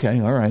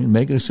 "Okay, all right."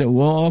 Make an exception.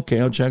 "Well, okay,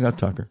 I'll check out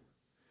Tucker."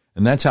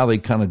 And that's how they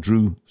kind of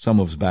drew some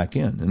of us back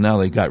in. And now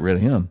they got rid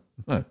of him.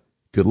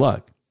 Good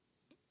luck.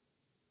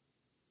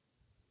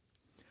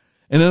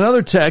 In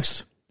another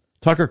text,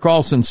 Tucker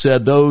Carlson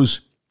said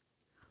those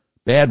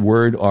bad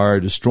word are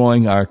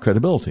destroying our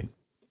credibility.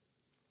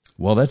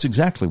 Well, that's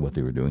exactly what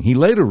they were doing. He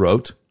later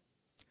wrote,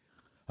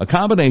 "A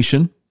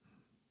combination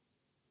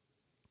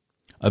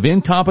of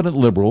incompetent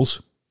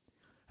liberals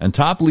and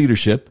top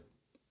leadership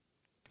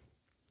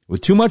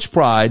with too much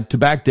pride to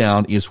back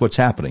down is what's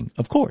happening."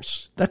 Of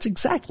course, that's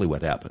exactly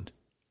what happened.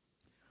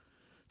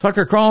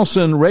 Tucker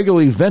Carlson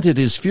regularly vented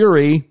his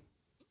fury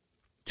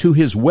to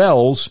his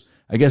Wells.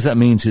 I guess that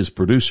means his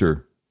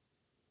producer,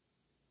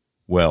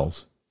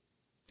 Wells,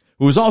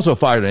 who was also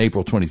fired on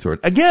April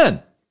 23rd.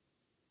 Again,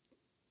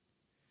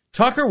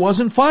 Tucker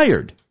wasn't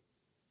fired.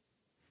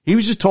 He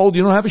was just told,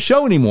 "You don't have a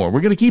show anymore.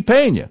 We're going to keep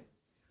paying you."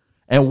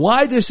 And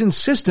why this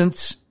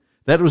insistence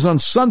that it was on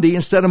Sunday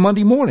instead of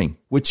Monday morning,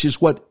 which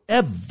is what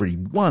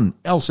everyone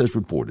else has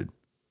reported.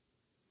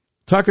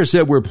 Tucker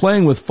said, "We're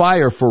playing with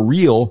fire for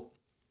real.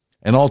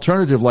 An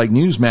alternative like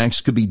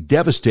Newsmax could be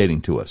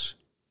devastating to us."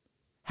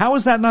 How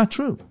is that not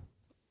true?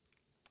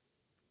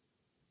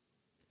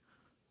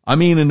 I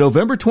mean, in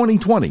November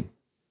 2020,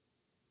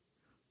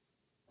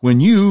 when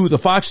you, the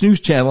Fox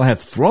News channel,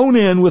 have thrown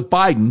in with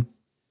Biden,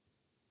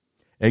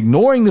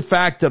 ignoring the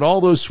fact that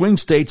all those swing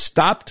states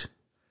stopped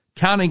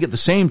counting at the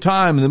same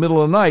time in the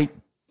middle of the night,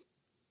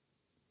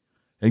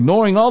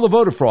 ignoring all the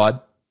voter fraud,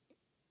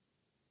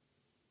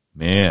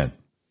 man.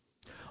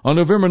 On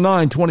November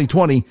 9,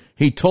 2020,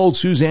 he told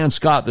Suzanne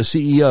Scott, the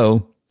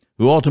CEO,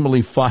 who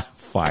ultimately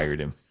fired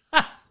him,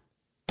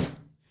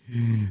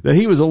 that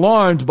he was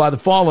alarmed by the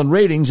fall in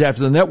ratings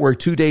after the network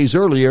 2 days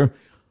earlier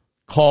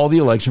called the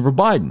election for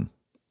Biden.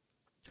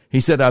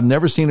 He said, "I've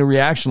never seen a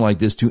reaction like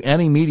this to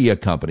any media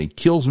company.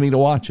 Kills me to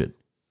watch it."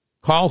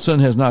 Carlson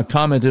has not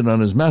commented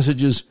on his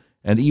messages,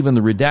 and even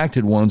the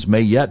redacted ones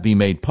may yet be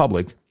made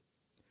public.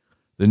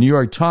 The New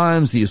York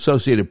Times, the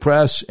Associated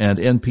Press, and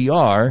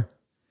NPR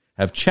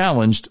have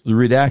challenged the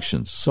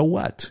redactions. So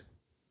what?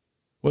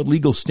 What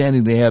legal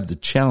standing do they have to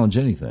challenge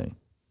anything?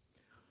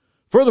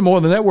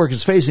 Furthermore, the network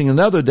is facing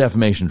another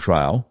defamation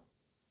trial,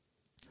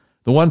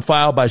 the one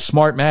filed by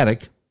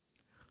Smartmatic,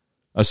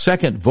 a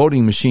second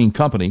voting machine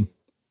company,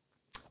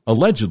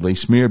 allegedly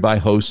smeared by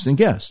hosts and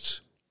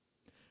guests.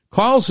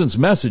 Carlson's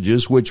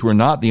messages, which were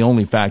not the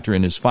only factor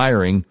in his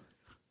firing,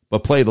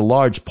 but played a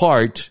large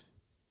part,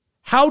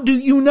 how do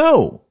you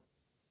know,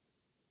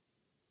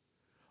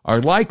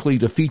 are likely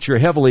to feature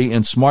heavily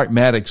in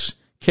Smartmatic's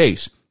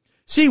case.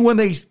 See, when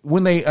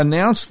they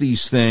announce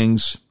these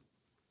things,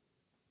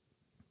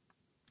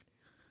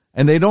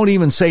 and they don't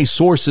even say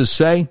sources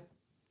say,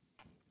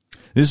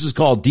 this is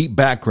called deep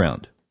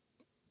background.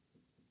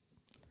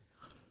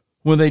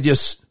 When they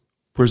just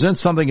present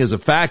something as a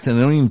fact and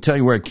they don't even tell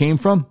you where it came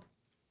from,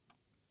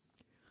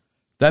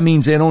 that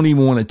means they don't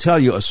even want to tell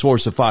you a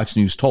source of Fox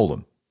News told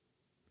them.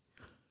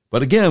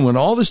 But again, when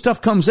all this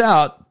stuff comes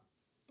out,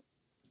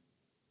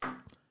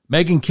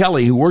 Megyn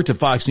Kelly, who worked at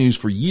Fox News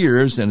for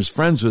years and is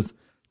friends with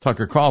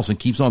Tucker Carlson,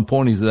 keeps on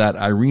pointing to that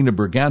Irina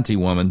Briganti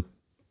woman,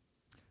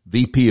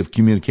 VP of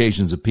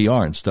Communications and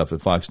PR and stuff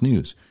at Fox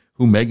News,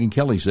 who Megyn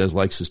Kelly says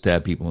likes to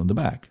stab people in the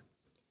back.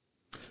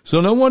 So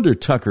no wonder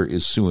Tucker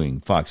is suing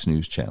Fox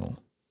News Channel.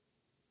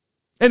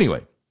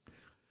 Anyway,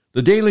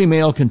 the Daily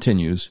Mail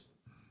continues.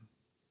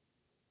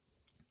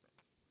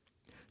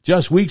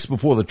 Just weeks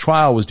before the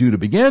trial was due to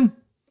begin,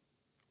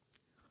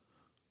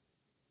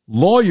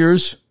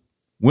 lawyers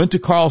went to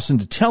Carlson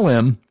to tell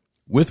him,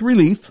 with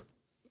relief,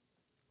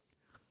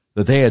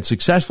 that they had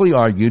successfully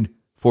argued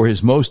for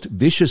his most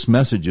vicious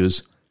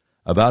messages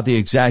about the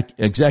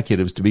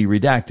executives to be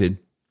redacted,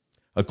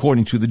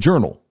 according to the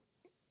Journal.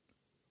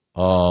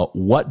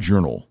 What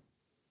journal?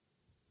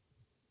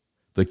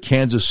 The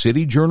Kansas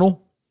City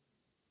Journal?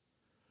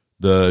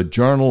 The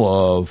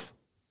Journal of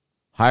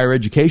Higher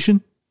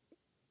Education?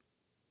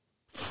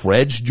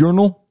 Fred's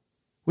Journal?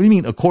 What do you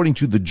mean, according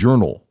to the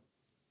Journal?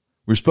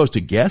 We're supposed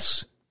to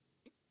guess?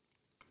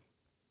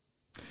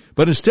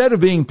 But instead of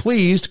being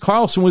pleased,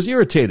 Carlson was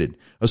irritated.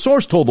 A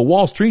source told the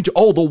Wall Street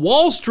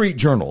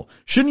Journal.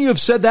 Shouldn't you have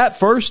said that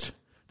first?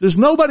 Does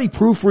nobody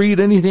proofread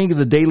anything in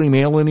the Daily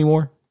Mail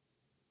anymore?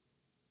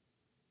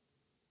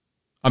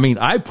 I mean,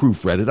 I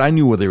proofread it. I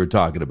knew what they were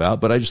talking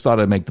about, but I just thought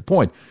I'd make the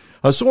point.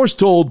 A source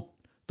told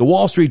the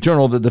Wall Street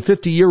Journal that the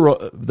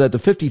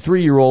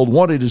 53-year-old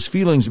wanted his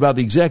feelings about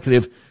the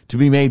executive to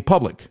be made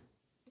public.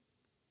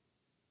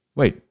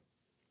 Wait,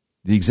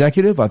 the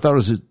executive? I thought it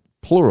was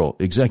plural,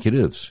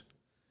 executives.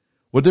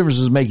 What difference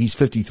does it make? He's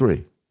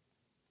 53.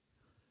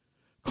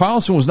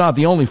 Carlson was not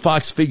the only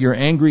Fox figure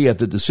angry at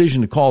the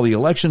decision to call the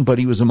election, but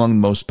he was among the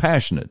most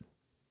passionate.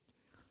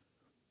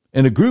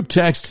 In a group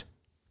text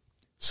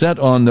sent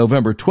on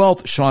November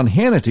 12th, Sean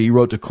Hannity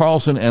wrote to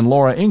Carlson and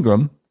Laura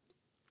Ingraham,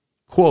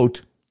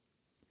 quote,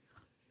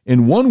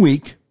 "In 1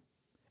 week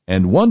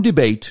and one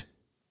debate,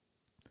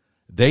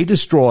 they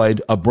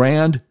destroyed a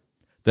brand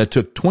that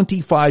took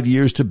 25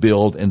 years to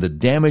build, and the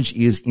damage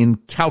is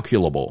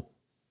incalculable."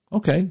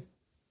 Okay.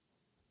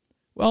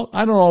 Well,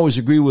 I don't always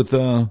agree with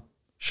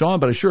Sean,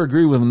 but I sure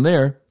agree with him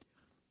there.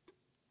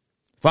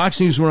 Fox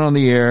News went on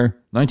the air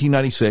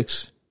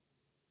 1996,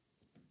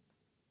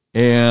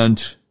 and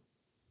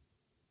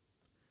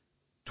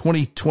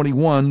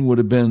 2021 would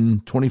have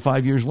been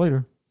 25 years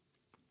later.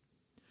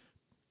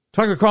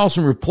 Tucker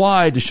Carlson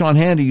replied to Sean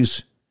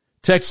Hannity's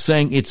text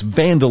saying it's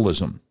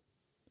vandalism.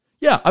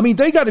 Yeah, I mean,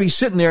 they got to be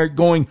sitting there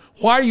going,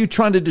 why are you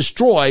trying to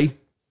destroy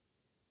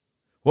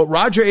what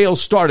Roger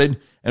Ailes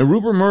started and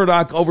Rupert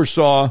Murdoch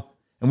oversaw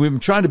and we've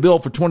been trying to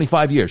build for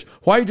 25 years?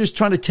 Why are you just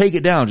trying to take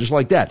it down just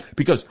like that?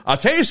 Because I'll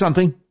tell you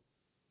something.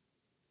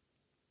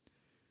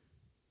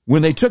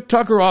 When they took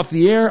Tucker off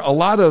the air, a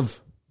lot of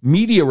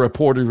media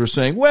reporters were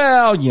saying,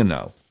 well, you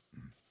know,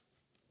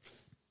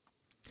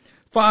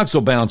 Fox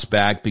will bounce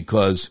back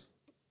because,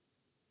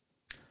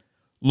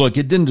 look,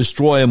 it didn't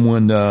destroy him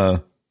when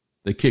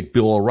they kicked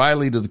Bill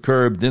O'Reilly to the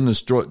curb. Didn't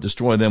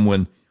destroy them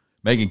when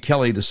Megyn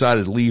Kelly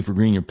decided to leave for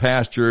greener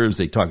pastures.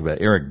 They talked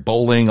about Eric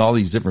Bolling, all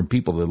these different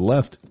people that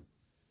left.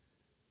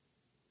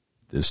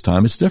 This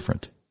time it's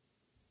different.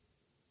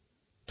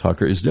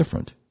 Tucker is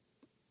different.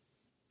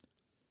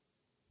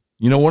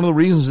 You know, one of the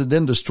reasons it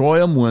didn't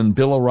destroy him when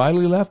Bill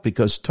O'Reilly left?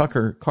 Because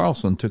Tucker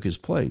Carlson took his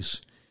place.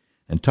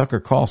 And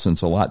Tucker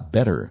Carlson's a lot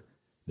better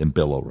than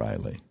Bill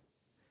O'Reilly.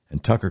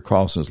 And Tucker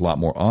Carlson's a lot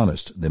more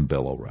honest than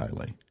Bill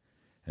O'Reilly.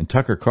 And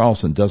Tucker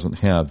Carlson doesn't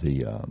have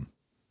the,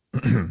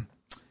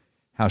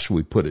 how should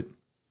we put it,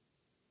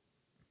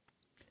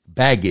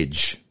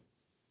 baggage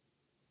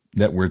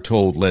that we're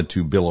told led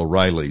to Bill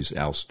O'Reilly's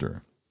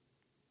ouster.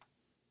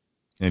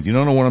 And if you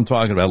don't know what I'm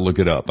talking about, look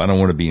it up. I don't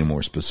want to be any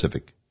more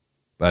specific,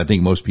 but I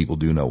think most people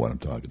do know what I'm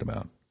talking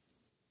about.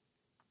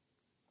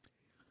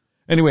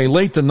 Anyway,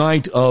 late the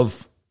night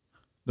of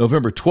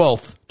November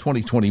 12th,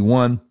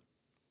 2020,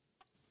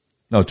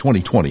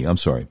 I'm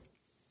sorry.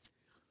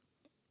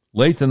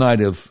 Late the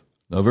night of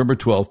November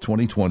 12th,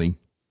 2020,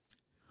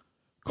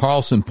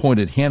 Carlson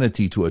pointed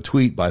Hannity to a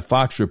tweet by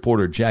Fox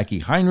reporter Jackie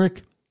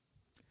Heinrich,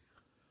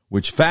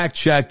 which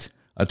fact-checked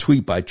a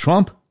tweet by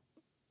Trump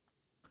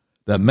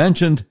that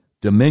mentioned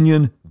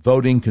Dominion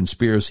voting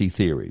conspiracy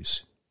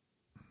theories.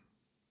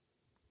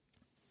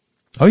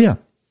 Oh, yeah.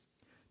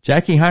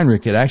 Jackie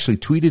Heinrich had actually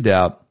tweeted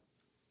out,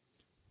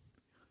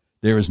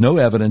 there is no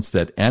evidence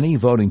that any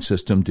voting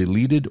system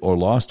deleted or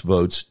lost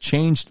votes,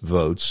 changed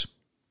votes,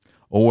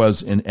 or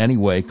was in any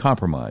way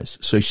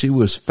compromised. So she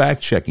was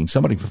fact-checking,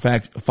 somebody for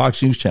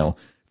Fox News Channel,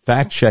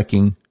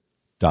 fact-checking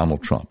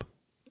Donald Trump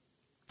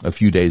a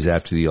few days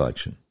after the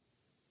election.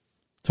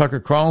 Tucker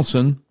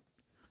Carlson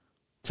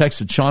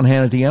texted Sean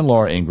Hannity and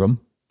Laura Ingraham,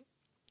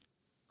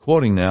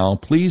 quoting now,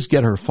 "Please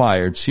get her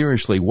fired.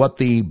 Seriously, what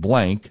the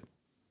blank?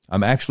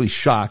 I'm actually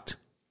shocked.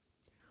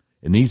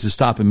 It needs to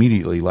stop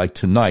immediately. Like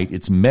tonight,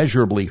 it's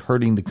measurably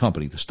hurting the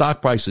company. The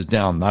stock price is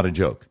down, not a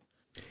joke."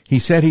 He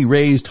said he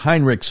raised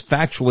Heinrich's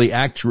factually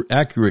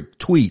accurate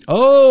tweet.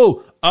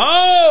 Okay.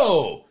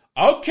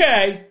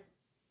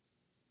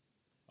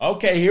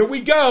 Okay, here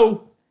we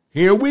go.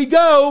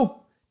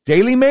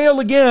 Daily Mail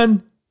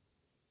again.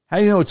 How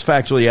do you know it's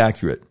factually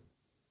accurate?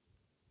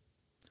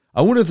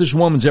 I wonder if this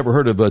woman's ever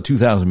heard of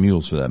 2,000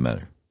 Mules, for that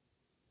matter.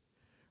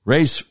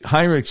 Raised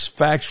Heinrich's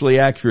factually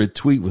accurate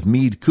tweet with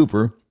Meade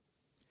Cooper,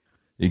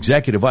 the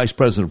executive vice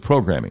president of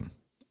programming.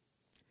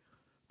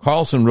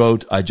 Carlson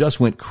wrote, "I just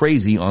went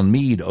crazy on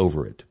Meade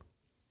over it."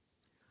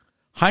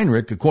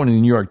 Heinrich, according to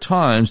the New York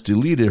Times,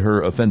 deleted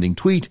her offending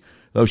tweet,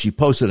 though she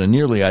posted a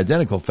nearly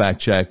identical fact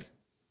check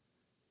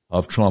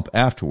of Trump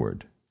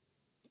afterward.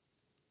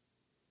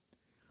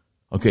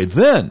 Okay,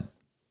 then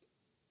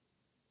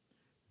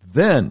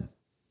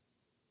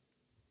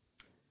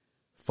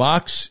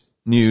Fox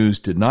News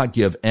did not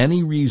give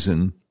any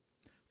reason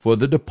for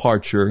the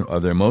departure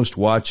of their most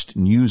watched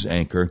news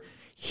anchor.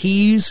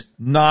 He's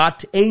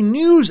not a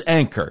news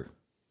anchor.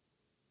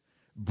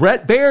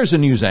 Brett Baer's a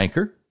news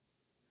anchor.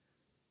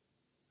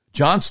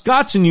 John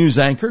Scott's a news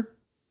anchor.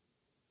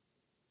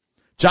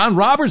 John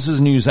Roberts is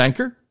a news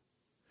anchor.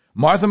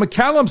 Martha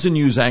McCallum's a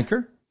news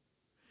anchor.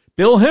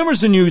 Bill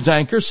Hemmer's a news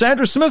anchor.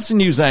 Sandra Smith's a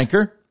news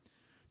anchor.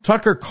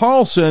 Tucker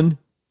Carlson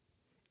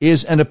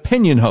is an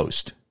opinion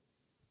host.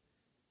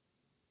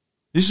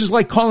 This is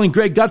like calling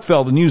Greg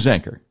Gutfeld a news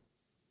anchor.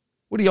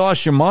 What, do you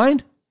lost your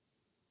mind?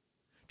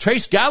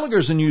 Trace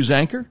Gallagher's a news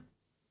anchor.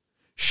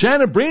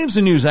 Shanna Bream's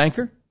a news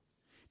anchor.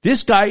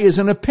 This guy is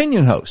an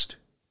opinion host.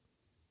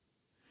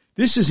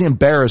 This is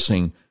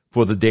embarrassing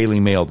for the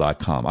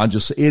dailymail.com.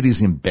 It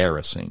is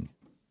embarrassing.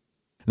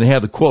 And they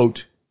have the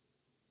quote,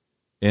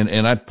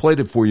 and I played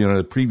it for you in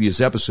a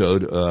previous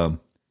episode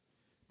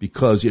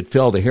because it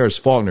fell to Harris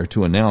Faulkner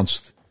to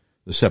announce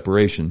the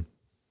separation.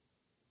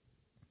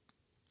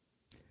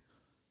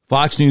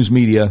 Fox News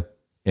Media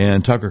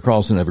and Tucker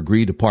Carlson have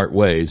agreed to part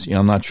ways.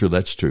 I'm not sure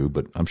that's true,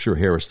 but I'm sure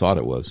Harris thought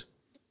it was.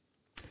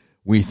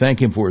 We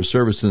thank him for his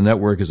service to the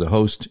network as a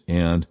host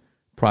and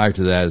prior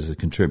to that as a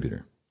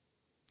contributor.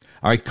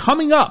 All right,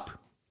 coming up,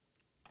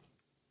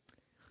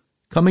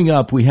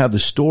 we have the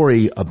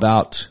story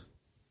about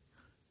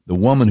the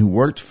woman who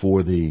worked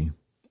for the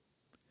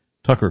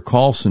Tucker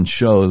Carlson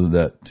show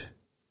that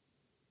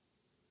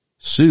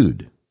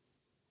sued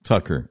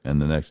Tucker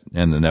and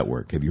the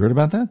network. Have you heard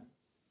about that?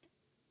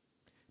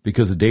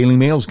 Because the Daily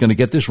Mail is going to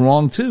get this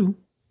wrong too.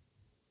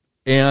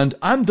 And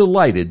I'm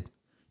delighted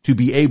to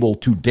be able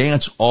to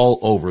dance all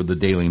over the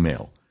Daily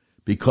Mail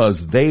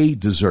because they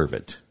deserve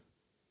it.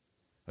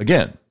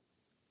 Again,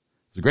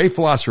 the great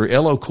philosopher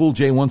L.O. Cool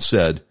J once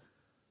said,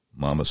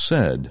 "Mama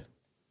said,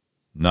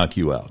 knock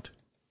you out."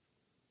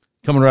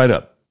 Coming right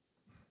up.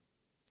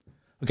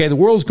 Okay, the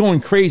world's going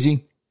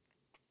crazy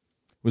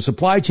with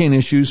supply chain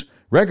issues,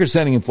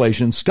 record-setting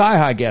inflation,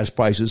 sky-high gas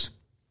prices.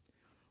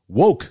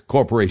 Woke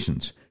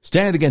corporations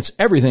stand against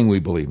everything we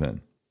believe in.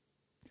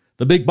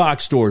 The big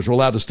box stores were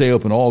allowed to stay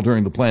open all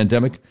during the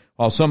pandemic,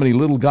 while so many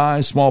little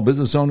guys, small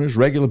business owners,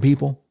 regular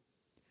people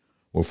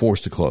were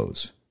forced to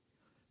close.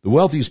 The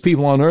wealthiest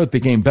people on earth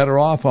became better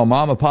off while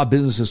mom and pop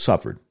businesses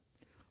suffered.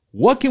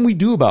 What can we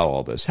do about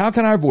all this? How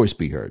can our voice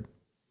be heard?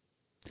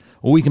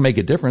 Well, we can make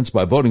a difference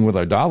by voting with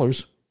our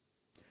dollars.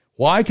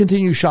 Why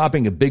continue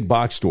shopping at big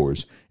box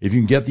stores if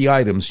you can get the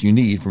items you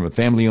need from a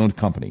family-owned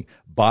company?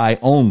 Buy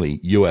only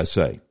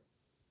USA.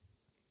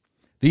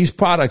 These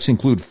products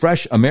include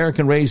fresh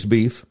American-raised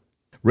beef,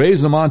 raised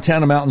in the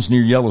Montana mountains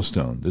near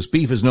Yellowstone. This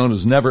beef is known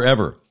as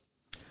never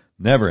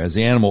has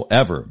the animal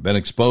ever been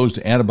exposed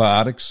to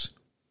antibiotics,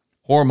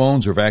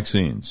 hormones, or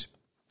vaccines.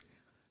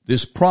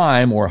 This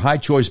prime or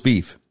high-choice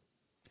beef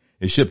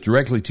is shipped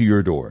directly to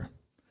your door.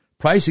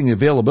 Pricing and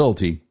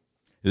availability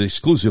is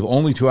exclusive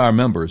only to our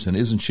members and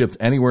isn't shipped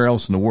anywhere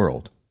else in the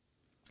world.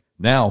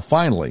 Now,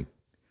 finally,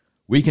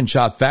 we can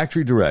shop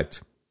factory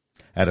direct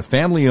at a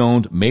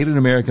family-owned,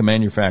 made-in-America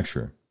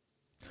manufacturer.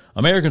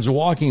 Americans are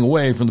walking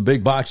away from the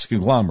big box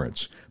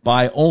conglomerates.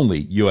 Buy only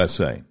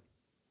USA.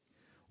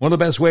 One of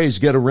the best ways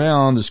to get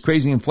around this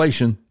crazy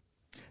inflation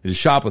is to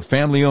shop with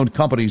family-owned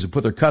companies that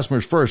put their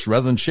customers first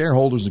rather than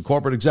shareholders and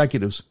corporate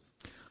executives.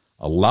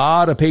 A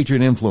lot of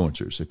Patriot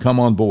influencers have come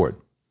on board.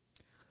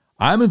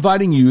 I'm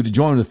inviting you to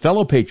join with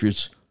fellow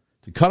patriots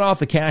to cut off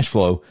the cash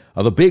flow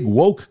of the big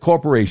woke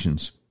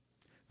corporations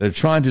that are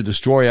trying to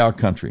destroy our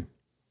country.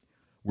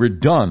 We're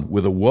done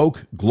with a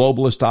woke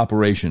globalist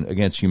operation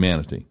against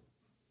humanity.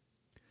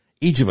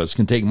 Each of us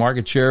can take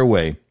market share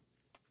away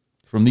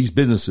from these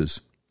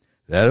businesses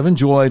that have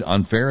enjoyed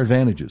unfair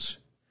advantages.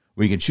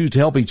 We can choose to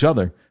help each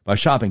other by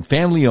shopping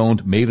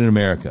family-owned, made in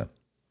America.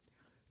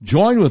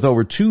 Join with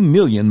over 2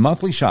 million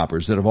monthly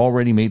shoppers that have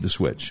already made the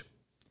switch.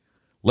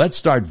 Let's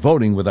start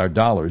voting with our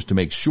dollars to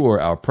make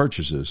sure our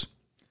purchases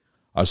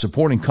are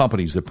supporting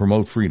companies that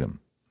promote freedom.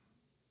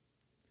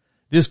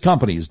 This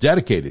company is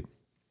dedicated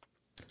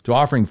to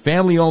offering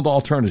family-owned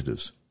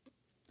alternatives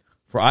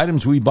for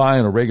items we buy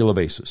on a regular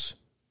basis.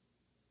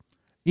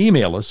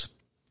 Email us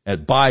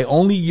at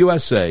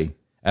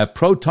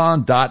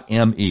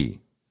buyonlyusa@proton.me,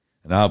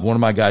 and I'll have one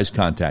of my guys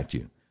contact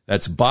you.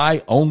 That's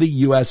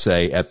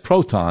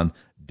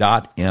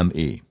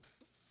buyonlyusa@proton.me.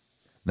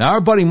 Now,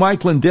 our buddy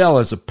Mike Lindell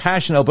has a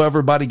passion to help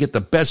everybody get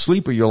the best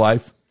sleep of your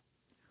life.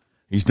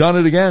 He's done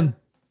it again.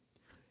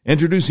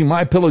 Introducing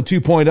MyPillow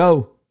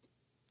 2.0.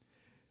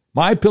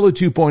 MyPillow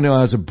 2.0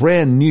 has a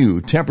brand new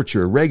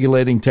temperature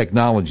regulating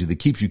technology that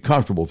keeps you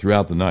comfortable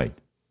throughout the night.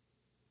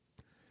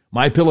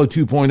 MyPillow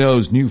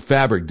 2.0's new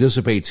fabric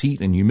dissipates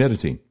heat and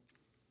humidity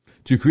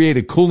to create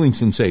a cooling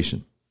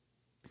sensation,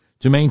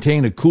 to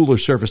maintain a cooler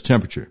surface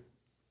temperature.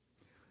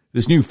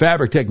 This new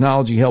fabric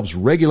technology helps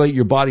regulate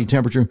your body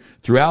temperature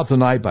throughout the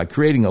night by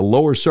creating a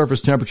lower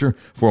surface temperature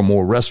for a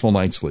more restful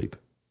night's sleep.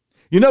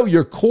 You know,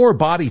 your core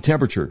body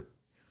temperature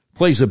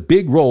plays a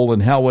big role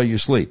in how well you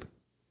sleep.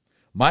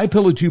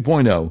 MyPillow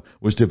 2.0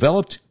 was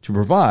developed to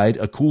provide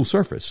a cool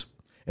surface.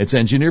 It's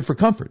engineered for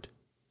comfort.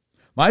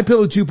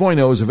 MyPillow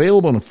 2.0 is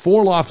available in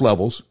 4 loft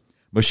levels,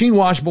 machine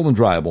washable and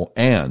dryable,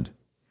 and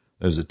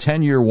there's a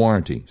 10-year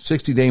warranty,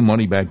 60-day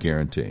money-back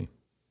guarantee.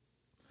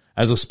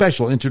 As a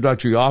special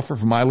introductory offer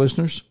for my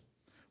listeners,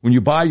 when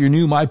you buy your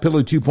new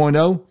MyPillow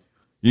 2.0,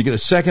 you get a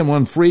second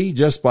one free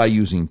just by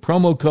using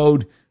promo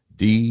code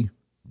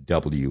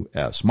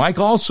DWS. Mike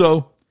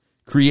also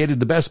created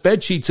the best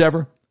bed sheets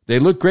ever. They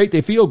look great,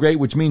 they feel great,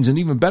 which means an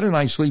even better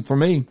night's sleep for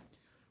me,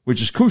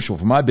 which is crucial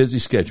for my busy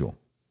schedule.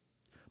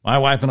 My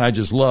wife and I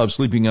just love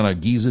sleeping on our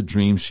Giza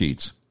Dream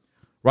sheets.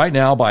 Right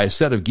now, buy a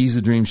set of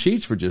Giza Dream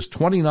sheets for just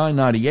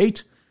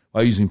 $29.98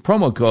 by using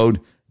promo code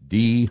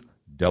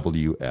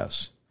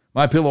DWS.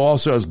 MyPillow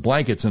also has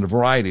blankets in a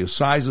variety of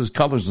sizes,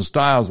 colors, and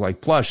styles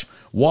like plush,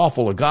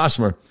 waffle, or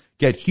gossamer.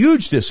 Get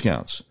huge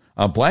discounts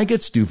on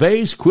blankets,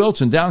 duvets,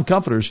 quilts, and down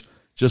comforters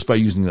just by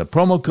using the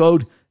promo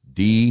code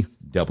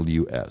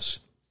DWS.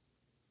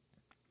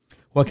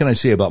 What can I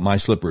say about my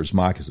slippers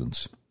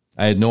moccasins?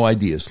 I had no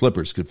idea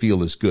slippers could feel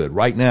this good.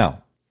 Right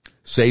now,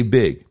 save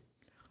big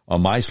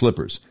on my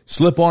slippers.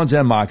 Slip-ons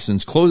and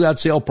moccasins, closeout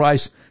sale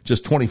price,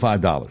 just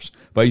 $25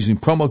 by using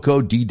promo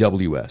code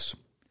DWS.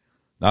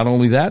 Not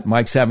only that,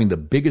 Mike's having the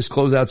biggest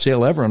closeout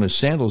sale ever on his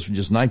sandals for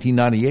just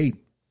 $19.98.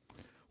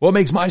 What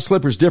makes my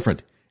slippers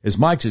different is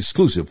Mike's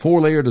exclusive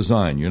 4-layer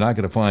design you're not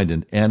going to find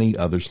in any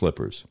other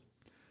slippers.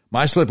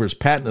 My slippers'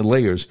 patented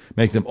layers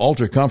make them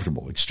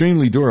ultra-comfortable,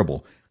 extremely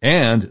durable,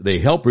 and they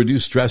help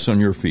reduce stress on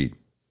your feet.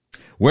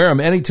 Wear them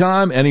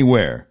anytime,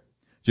 anywhere.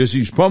 Just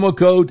use promo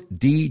code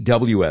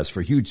DWS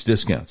for huge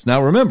discounts.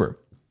 Now remember,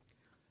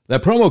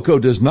 that promo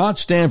code does not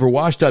stand for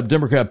washed-up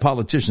Democrat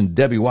politician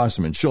Debbie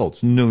Wasserman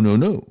Schultz. No, no,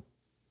 no.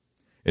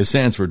 It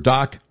stands for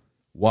Doc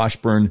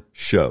Washburn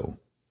Show.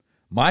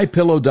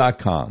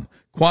 MyPillow.com.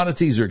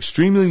 Quantities are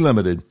extremely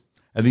limited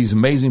at these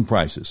amazing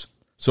prices.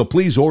 So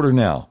please order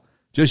now.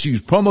 Just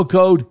use promo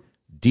code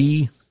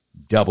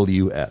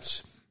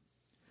DWS.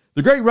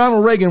 The great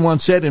Ronald Reagan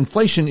once said,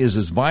 inflation is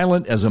as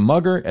violent as a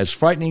mugger, as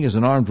frightening as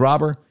an armed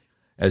robber,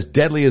 as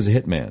deadly as a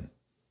hitman.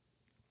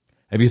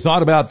 Have you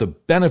thought about the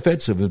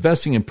benefits of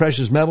investing in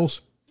precious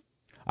metals?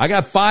 I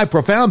got 5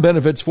 profound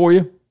benefits for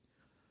you.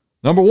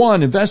 Number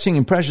 1, investing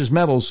in precious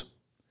metals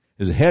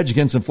is a hedge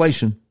against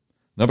inflation.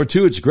 Number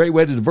 2, it's a great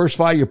way to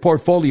diversify your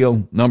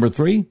portfolio. Number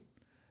 3,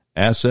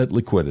 asset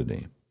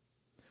liquidity.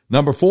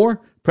 Number 4,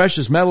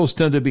 precious metals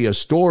tend to be a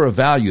store of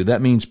value.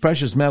 That means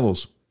precious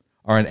metals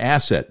are an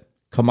asset,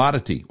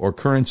 commodity, or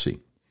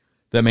currency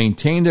that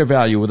maintain their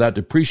value without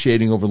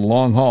depreciating over the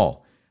long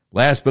haul.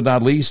 Last but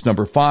not least,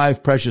 number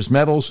 5, precious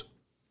metals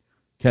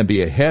can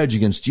be a hedge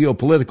against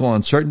geopolitical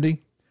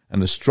uncertainty and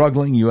the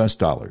struggling U.S.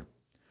 dollar.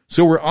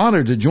 So we're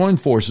honored to join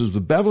forces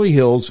with Beverly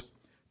Hills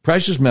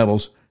Precious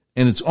Metals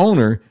and its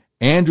owner,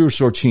 Andrew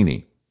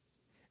Sorcini.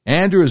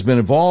 Andrew has been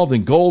involved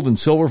in gold and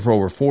silver for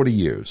over 40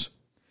 years.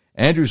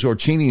 Andrew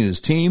Sorcini and his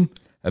team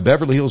at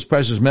Beverly Hills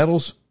Precious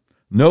Metals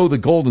know the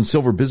gold and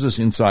silver business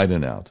inside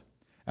and out.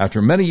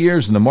 After many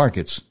years in the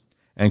markets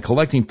and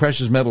collecting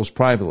precious metals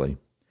privately,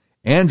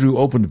 Andrew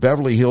opened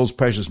Beverly Hills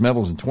Precious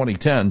Metals in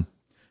 2010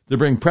 to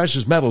bring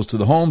precious metals to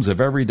the homes of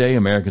everyday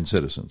American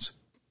citizens.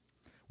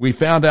 We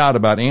found out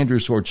about Andrew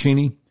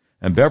Sorcini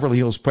and Beverly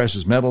Hills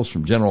Precious Metals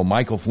from General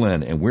Michael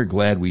Flynn, and we're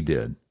glad we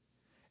did.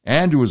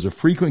 Andrew is a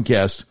frequent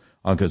guest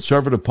on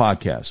conservative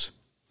podcasts.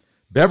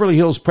 Beverly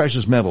Hills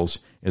Precious Metals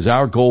is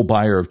our gold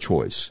buyer of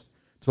choice.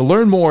 To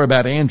learn more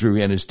about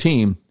Andrew and his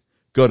team,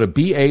 go to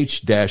bh-pm.com.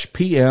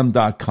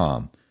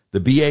 The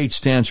BH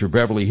stands for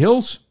Beverly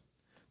Hills.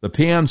 The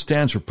PM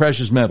stands for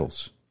Precious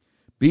Metals.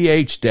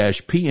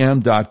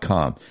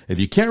 bh-pm.com. If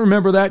you can't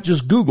remember that,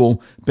 just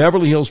Google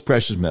Beverly Hills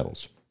Precious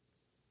Metals.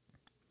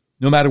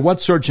 No matter what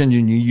search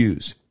engine you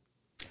use,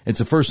 it's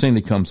the first thing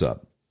that comes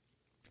up.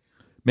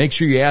 Make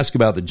sure you ask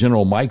about the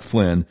General Mike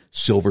Flynn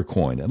silver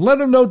coin and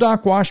let him know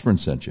Doc Washburn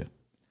sent you.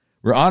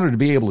 We're honored to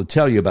be able to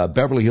tell you about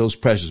Beverly Hills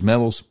Precious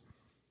Metals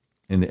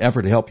in the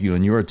effort to help you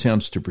in your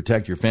attempts to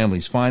protect your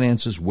family's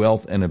finances,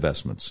 wealth, and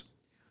investments.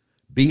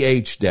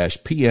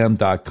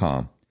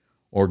 bh-pm.com,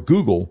 or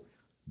Google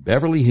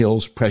Beverly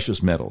Hills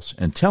Precious Metals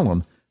and tell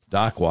them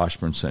Doc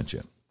Washburn sent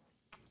you.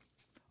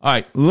 All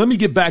right, let me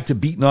get back to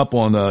beating up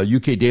on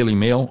UK Daily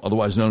Mail,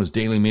 otherwise known as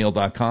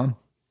dailymail.com.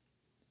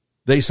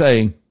 They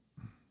say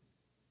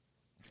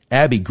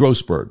Abby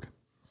Grossberg,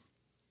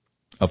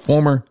 a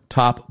former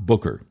top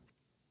booker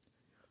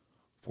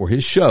for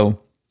his show,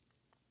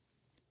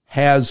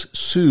 has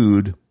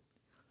sued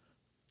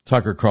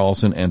Tucker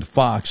Carlson and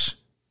Fox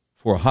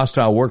for a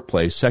hostile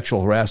workplace,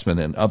 sexual harassment,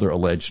 and other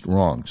alleged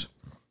wrongs.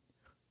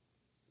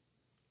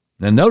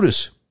 Now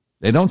notice,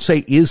 they don't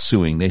say is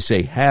suing, they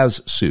say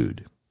has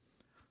sued.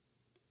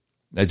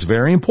 That's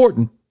very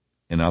important,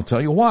 and I'll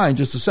tell you why in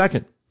just a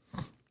second.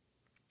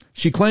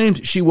 She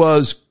claimed she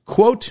was,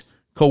 quote,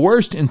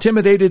 coerced,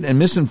 intimidated, and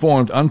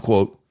misinformed,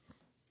 unquote,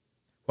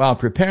 while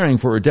preparing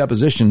for her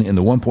deposition in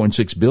the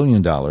 $1.6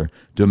 billion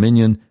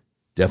Dominion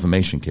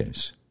defamation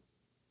case.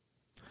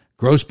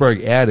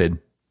 Grossberg added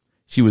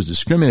she was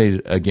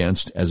discriminated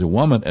against as a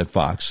woman at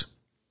Fox,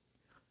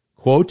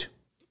 quote,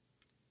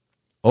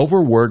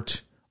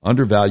 overworked,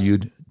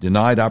 undervalued,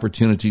 denied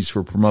opportunities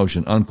for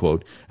promotion,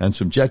 unquote, and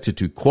subjected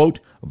to, quote,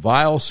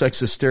 vile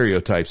sexist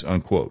stereotypes,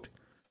 unquote.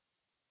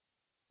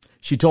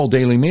 She told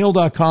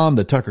DailyMail.com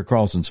that Tucker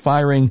Carlson's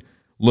firing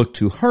looked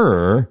to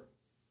her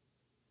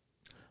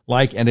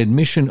like an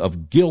admission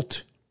of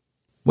guilt.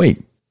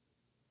 Wait,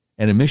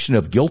 an admission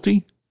of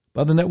guilty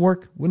by the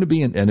network? Wouldn't it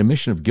be an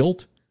admission of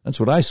guilt? That's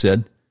what I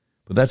said,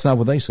 but that's not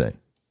what they say.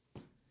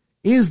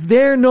 Is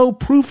there no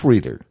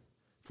proofreader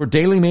for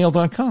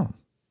DailyMail.com?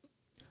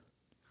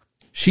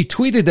 She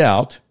tweeted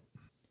out,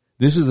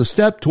 this is a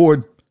step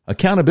toward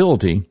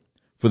accountability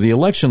for the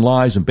election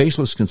lies and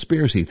baseless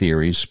conspiracy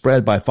theories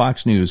spread by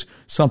Fox News,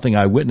 something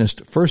I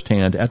witnessed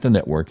firsthand at the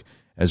network,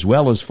 as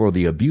well as for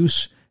the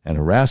abuse and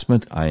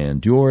harassment I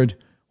endured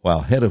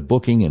while head of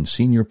booking and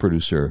senior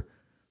producer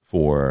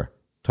for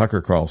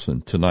Tucker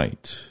Carlson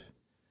Tonight.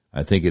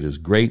 I think it is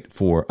great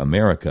for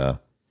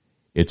America.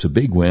 It's a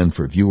big win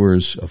for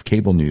viewers of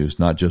cable news,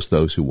 not just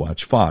those who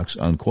watch Fox,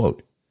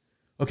 unquote.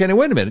 Okay, now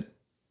wait a minute.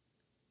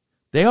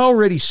 They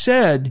already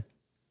said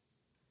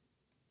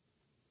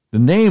the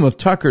name of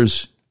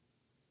Tucker's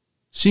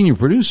senior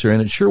producer,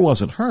 and it sure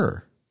wasn't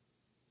her.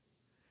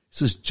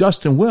 This is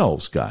Justin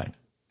Wells guy.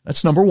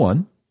 That's number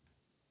one.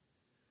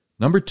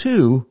 Number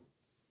two,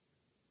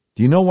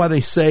 do you know why they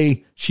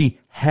say she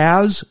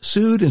has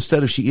sued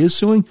instead of she is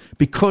suing?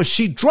 Because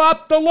she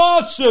dropped the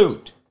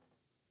lawsuit.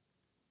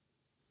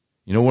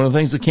 You know one of the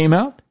things that came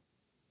out?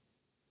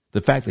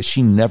 The fact that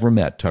she never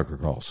met Tucker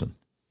Carlson.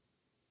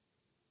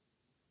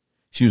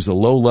 She was a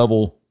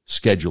low-level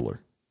scheduler.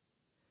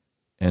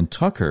 And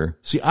Tucker,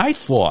 see, I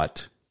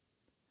thought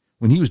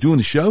when he was doing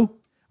the show,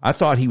 I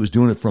thought he was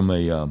doing it from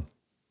a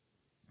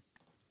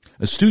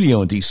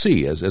studio in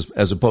D.C.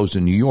 as opposed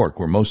to New York,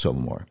 where most of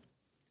them are.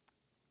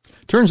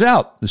 Turns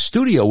out the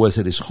studio was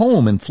at his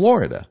home in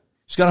Florida.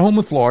 He's got a home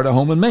in Florida, a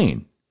home in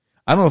Maine.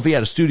 I don't know if he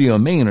had a studio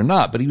in Maine or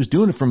not, but he was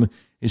doing it from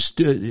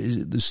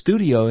the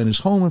studio in his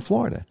home in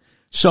Florida.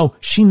 So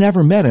she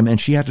never met him, and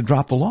she had to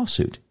drop the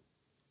lawsuit.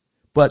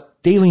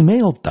 But Daily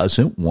Mail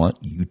doesn't want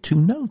you to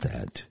know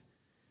that.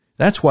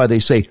 That's why they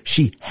say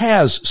she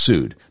has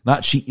sued,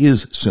 not she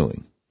is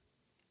suing.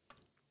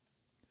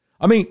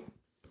 I mean,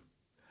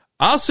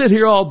 I'll sit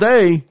here all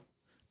day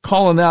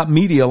calling out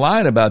media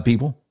lying about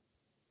people.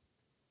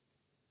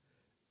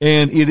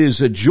 And it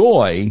is a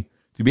joy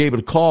to be able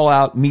to call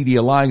out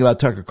media lying about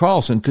Tucker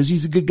Carlson because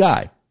he's a good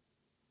guy.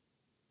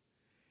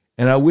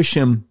 And I wish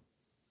him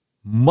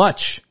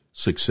much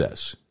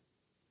success.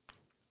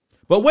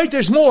 But wait,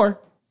 there's more.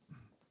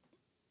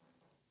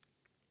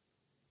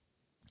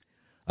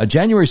 A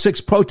January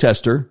 6th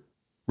protester,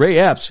 Ray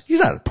Epps, he's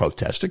not a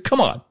protester. Come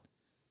on.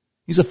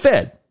 He's a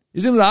Fed.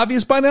 Isn't it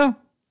obvious by now?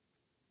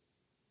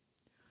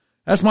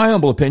 That's my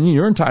humble opinion.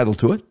 You're entitled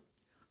to it.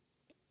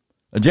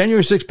 A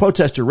January 6th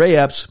protester, Ray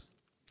Epps,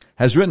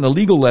 has written a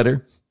legal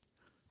letter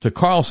to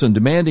Carlson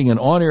demanding an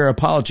on-air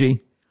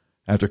apology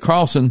after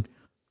Carlson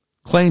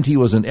claimed he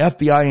was an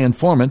FBI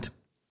informant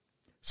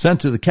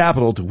sent to the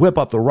Capitol to whip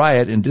up the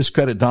riot and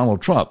discredit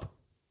Donald Trump.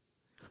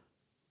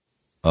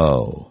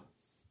 Oh.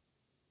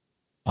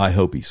 I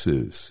hope he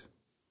sues.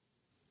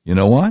 You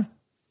know why?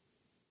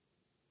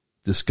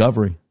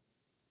 Discovery.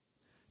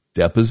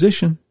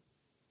 Deposition.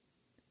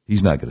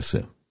 He's not going to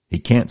sue. He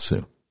can't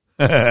sue.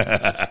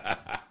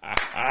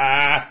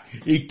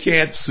 He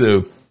can't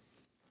sue.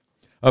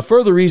 A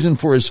further reason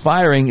for his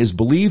firing is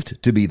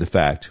believed to be the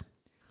fact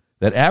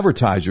that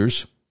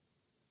advertisers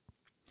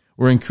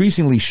were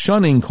increasingly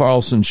shunning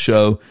Carlson's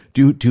show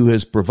due to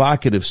his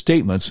provocative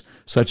statements,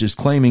 such as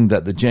claiming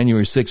that the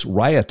January 6th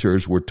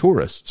rioters were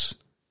tourists.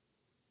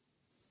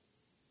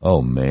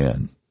 Oh,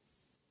 man.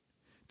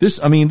 This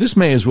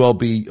may as well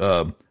be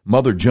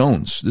Mother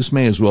Jones. This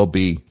may as well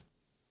be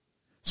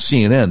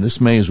CNN. This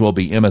may as well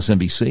be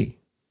MSNBC.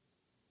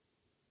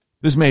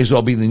 This may as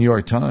well be the New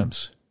York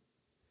Times.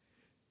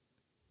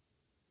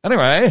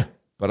 Anyway,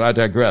 but I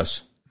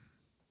digress.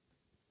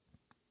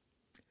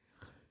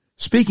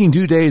 Speaking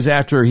 2 days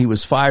after he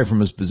was fired from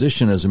his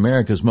position as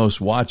America's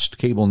most watched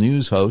cable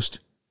news host,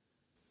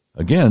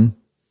 again,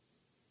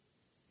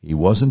 he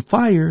wasn't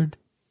fired.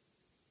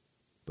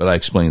 But I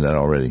explained that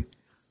already.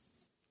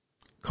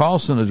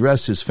 Carlson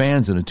addressed his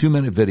fans in a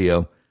 2-minute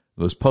video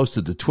that was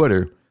posted to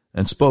Twitter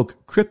and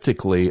spoke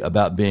cryptically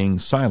about being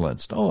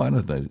silenced. Oh, I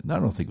don't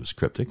think it was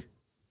cryptic.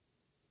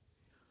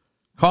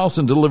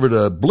 Carlson delivered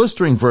a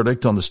blistering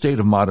verdict on the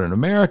state of modern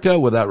America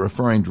without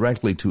referring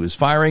directly to his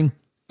firing,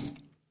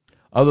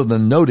 other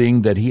than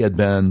noting that he had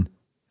been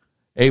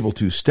able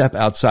to step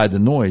outside the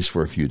noise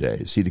for a few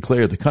days. He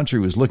declared the country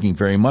was looking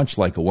very much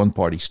like a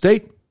one-party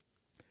state,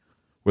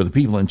 where the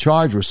people in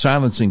charge were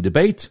silencing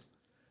debate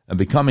and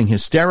becoming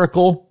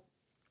hysterical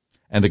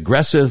and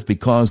aggressive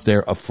because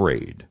they're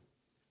afraid.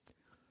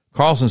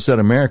 Carlson said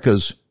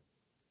America's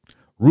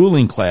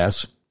ruling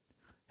class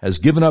has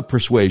given up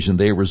persuasion.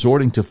 They are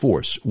resorting to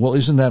force. Well,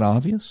 isn't that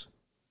obvious?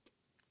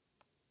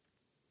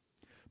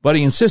 But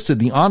he insisted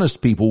the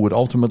honest people would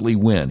ultimately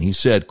win. He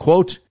said,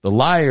 quote, the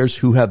liars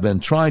who have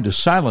been trying to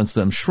silence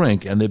them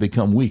shrink and they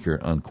become weaker,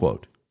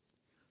 unquote.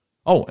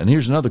 Oh, and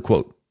here's another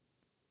quote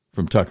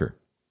from Tucker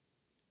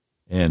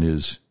and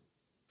his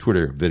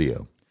Twitter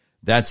video.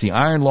 That's the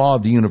iron law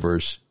of the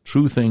universe.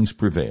 True things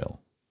prevail,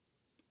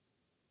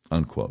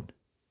 unquote.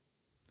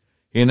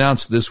 He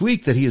announced this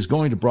week that he is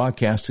going to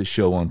broadcast his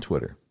show on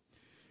Twitter.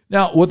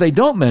 Now, what they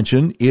don't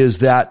mention is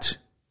that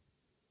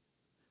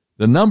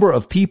the number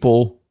of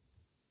people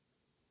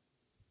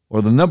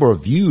or the number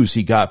of views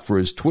he got for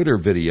his Twitter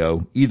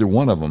video, either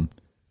one of them,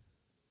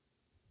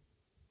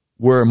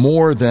 were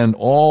more than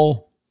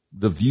all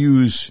the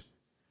views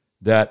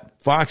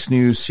that Fox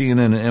News,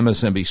 CNN, and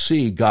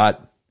MSNBC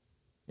got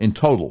in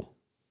total.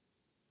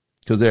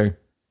 Because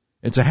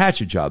it's a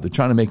hatchet job. They're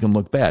trying to make him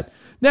look bad.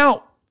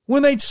 Now,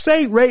 when they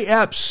say Ray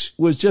Epps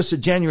was just a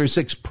January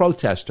 6th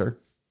protester,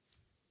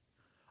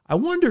 I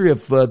wonder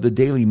if the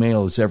Daily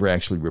Mail has ever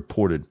actually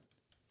reported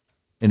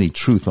any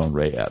truth on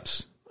Ray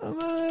Epps.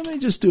 Let me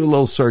just do a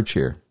little search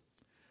here.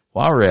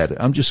 While we're at it,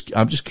 I'm just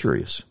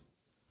curious.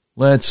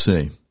 Let's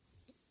see.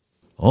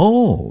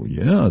 Oh,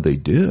 yeah, they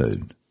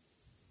did.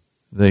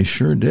 They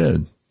sure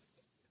did.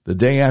 The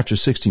day after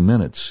 60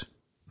 Minutes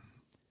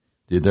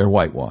did their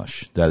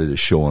whitewash that it has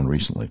shown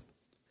recently.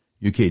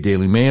 UK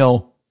Daily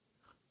Mail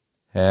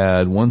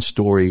had one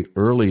story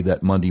early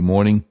that Monday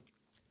morning.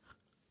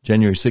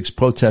 January 6th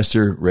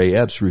protester Ray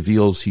Epps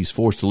reveals he's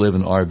forced to live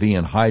in an RV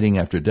in hiding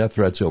after death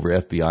threats over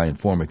FBI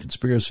informant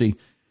conspiracy.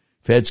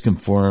 Feds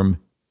confirm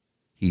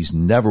he's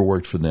never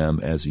worked for them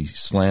as he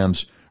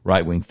slams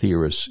right-wing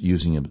theorists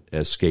using him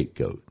as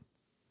scapegoat.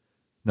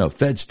 No,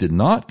 feds did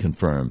not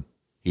confirm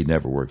he'd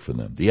never worked for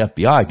them. The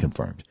FBI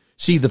confirmed.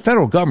 See, the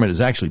federal government is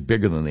actually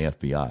bigger than the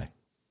FBI.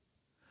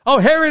 Oh,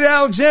 Harriet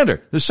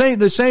Alexander, the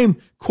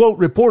same quote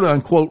reporter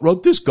unquote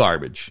wrote this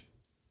garbage.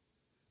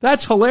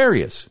 That's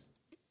hilarious.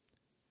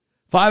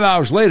 5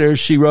 hours later,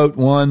 she wrote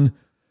one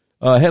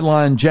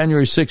headline: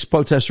 January 6th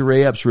protester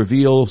Ray Epps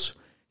reveals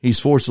he's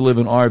forced to live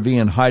in RV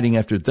in hiding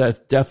after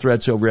death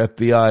threats over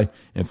FBI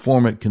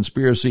informant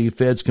conspiracy.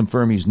 Feds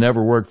confirm he's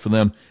never worked for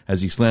them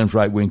as he slams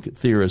right-wing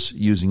theorists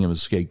using him as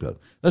a scapegoat.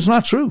 That's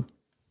not true.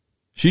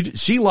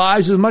 She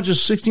lies as much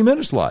as 60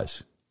 Minutes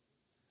lies.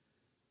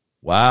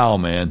 Wow,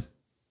 man.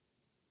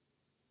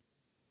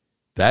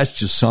 That's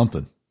just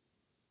something.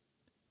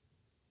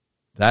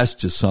 That's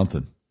just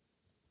something.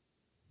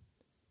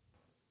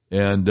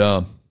 And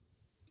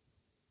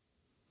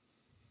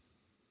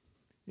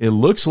it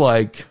looks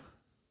like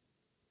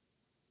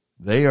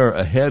they are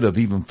ahead of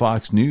even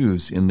Fox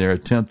News in their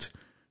attempt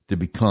to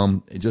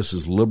become just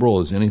as liberal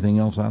as anything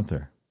else out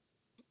there.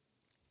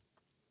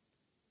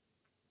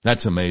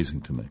 That's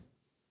amazing to me.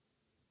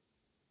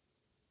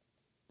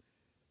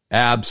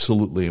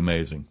 Absolutely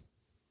amazing.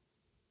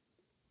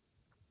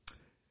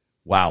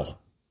 Wow.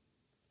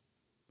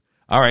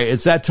 All right,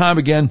 it's that time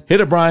again.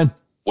 Hit it, Brian.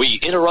 We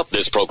interrupt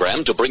this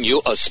program to bring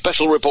you a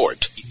special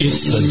report.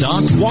 It's the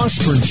Doc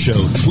Washburn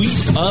Show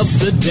Tweet of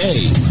the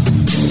Day.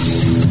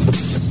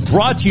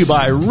 Brought to you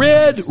by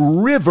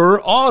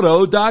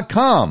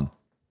RedRiverAuto.com.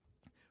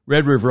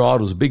 Red River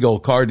Auto is a big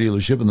old car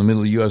dealership in the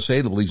middle of the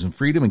USA that believes in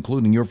freedom,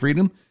 including your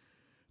freedom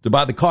to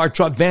buy the car,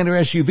 truck, van, or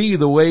SUV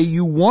the way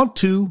you want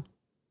to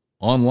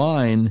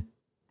online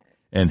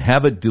and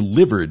have it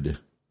delivered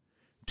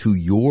to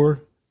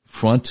your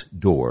front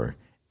door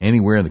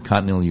anywhere in the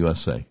continental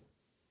USA.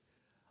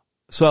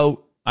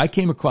 So I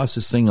came across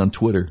this thing on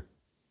Twitter,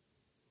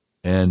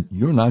 and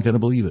you're not going to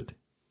believe it.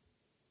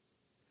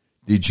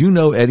 Did you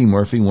know Eddie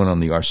Murphy went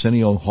on the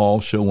Arsenio Hall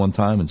show one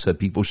time and said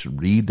people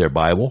should read their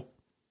Bible?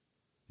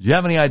 Did you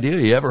have any idea?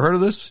 You ever heard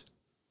of this?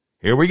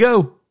 Here we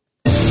go.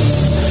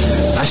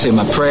 I say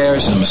my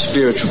prayers, and I'm a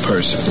spiritual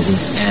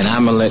person. And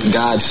I'm going to let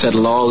God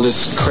settle all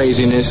this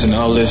craziness and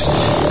all this.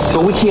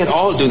 But we can't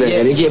all do that,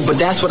 Eddie. Yeah, but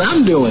that's what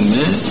I'm doing,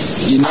 man.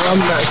 You know,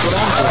 that's what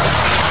I'm doing.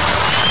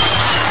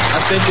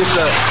 I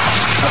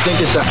think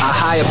it's a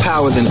higher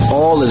power than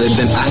all of it.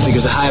 I think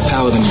it's a higher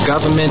power than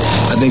government.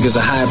 I think it's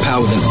a higher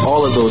power than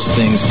all of those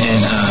things.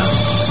 And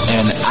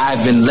and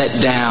I've been let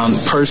down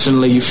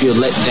personally. You feel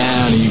let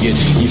down, and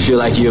you feel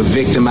like you're a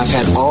victim. I've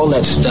had all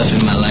that stuff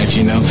in my life,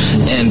 you know,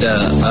 and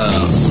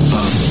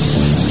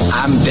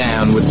I'm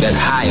down with that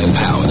higher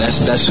power.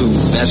 That's who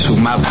I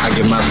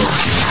give my vote.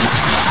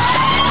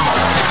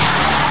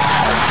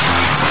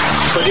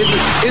 But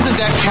isn't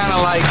that kind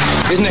of like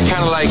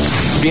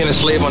being a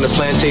slave on the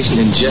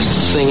plantation and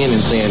just singing and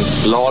saying,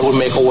 Lord will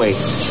make a way?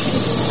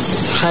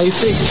 How you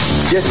think?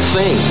 Just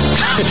sing.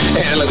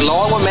 And look,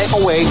 Lord will make a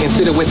way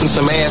instead of whipping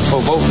some ass for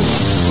voting.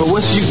 But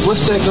what's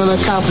that going to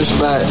accomplish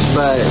by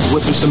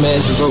whipping some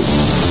ass for voting?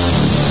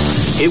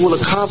 It will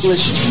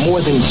accomplish more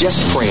than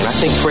just praying. I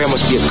think prayer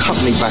must be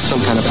accompanied by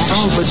some kind of action.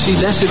 Oh, but see,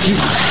 that's if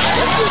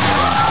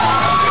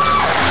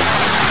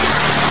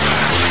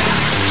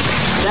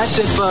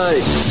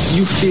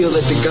you feel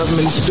that the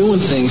government is doing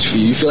things for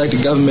you. You feel like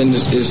the government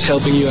is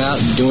helping you out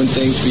and doing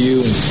things for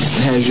you and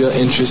has your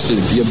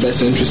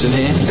best interest in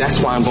hand. That's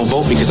why I'm going to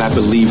vote, because I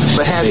believe.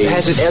 But have you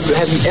ever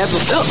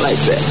felt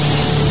like that?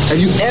 Have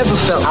you ever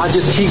felt, I'll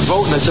just keep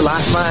voting until I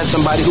find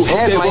somebody who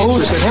has my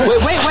interest in hand?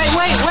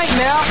 Wait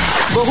now.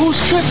 But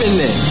who's tripping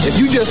then? If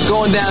you just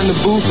going down the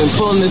booth and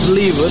pulling this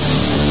lever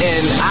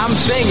and I'm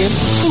singing,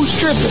 who's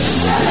tripping?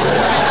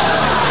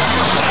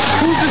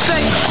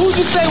 Who's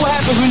to say what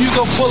happens when you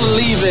go pull a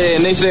lever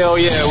and they say, oh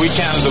yeah, we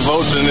counted the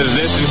votes in this?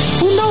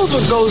 Who knows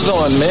what goes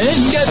on, man?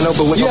 Have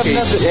nothing.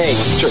 Hey,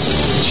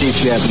 Chief,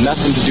 you have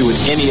nothing to do with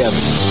any of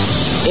it.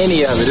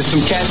 There's some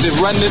cats that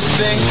run this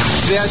thing.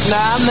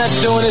 I'm not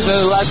doing this. And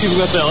a lot of people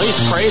going to say, oh, he's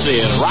crazy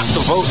and rock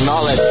the vote and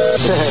all that.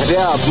 There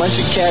are a bunch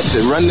of cats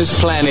that run this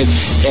planet,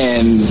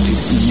 and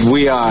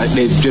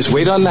they just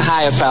wait on the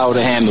higher power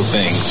to handle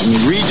things. I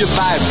mean, read your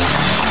Bible.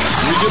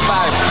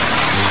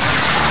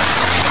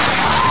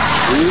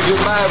 Read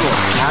your Bible.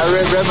 I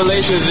read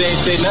Revelations. They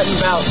say nothing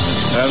about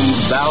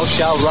thou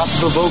shalt rock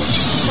the vote.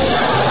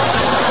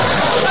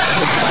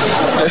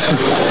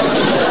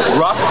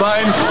 rock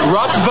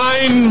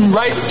thine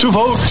right to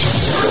vote.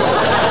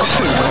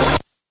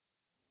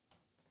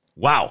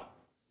 Wow.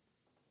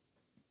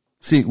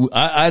 See,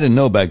 I didn't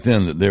know back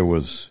then that there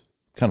was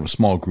kind of a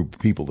small group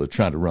of people that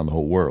tried to run the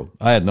whole world.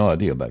 I had no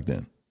idea back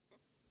then.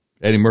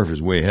 Eddie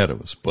Murphy's way ahead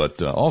of us.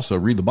 But also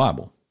read the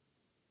Bible.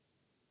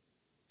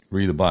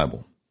 Read the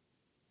Bible.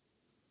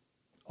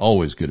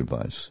 Always good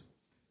advice.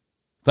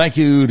 Thank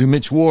you to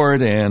Mitch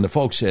Ward and the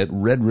folks at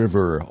Red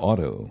River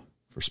Auto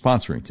for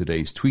sponsoring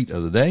today's Tweet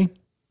of the Day.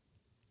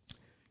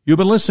 You've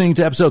been listening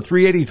to episode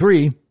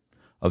 383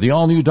 of the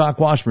all-new Doc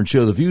Washburn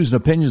Show. The views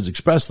and opinions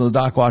expressed on the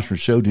Doc Washburn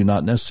Show do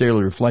not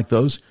necessarily reflect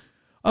those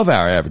of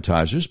our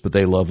advertisers, but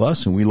they love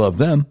us and we love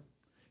them.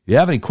 If you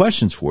have any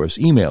questions for us,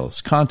 email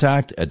us,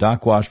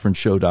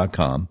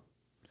 contact@docwashburnshow.com.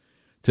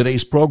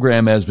 Today's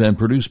program has been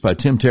produced by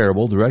Tim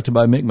Terrible, directed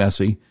by Mick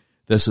Messy.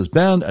 This has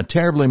been a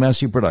Terribly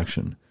Messy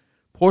production.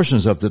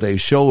 Portions of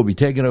today's show will be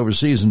taken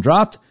overseas and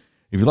dropped.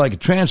 If you'd like a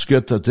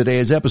transcript of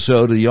today's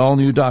episode of the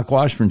all-new Doc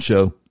Washburn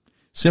Show,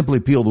 simply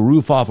peel the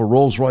roof off a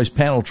Rolls-Royce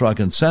panel truck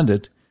and send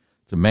it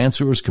to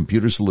Mansour's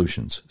Computer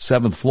Solutions,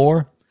 7th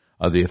floor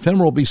of the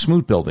Ephemeral B.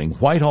 Smoot Building,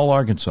 Whitehall,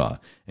 Arkansas,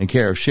 in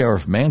care of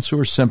Sheriff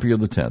Mansour Sempier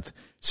X,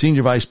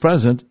 Senior Vice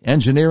President,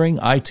 Engineering,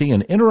 IT,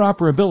 and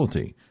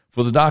Interoperability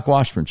for the Doc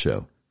Washburn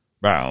Show.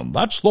 And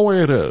that's the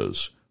way it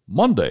is.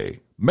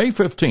 Monday, May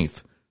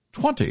 15th,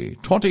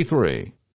 2023.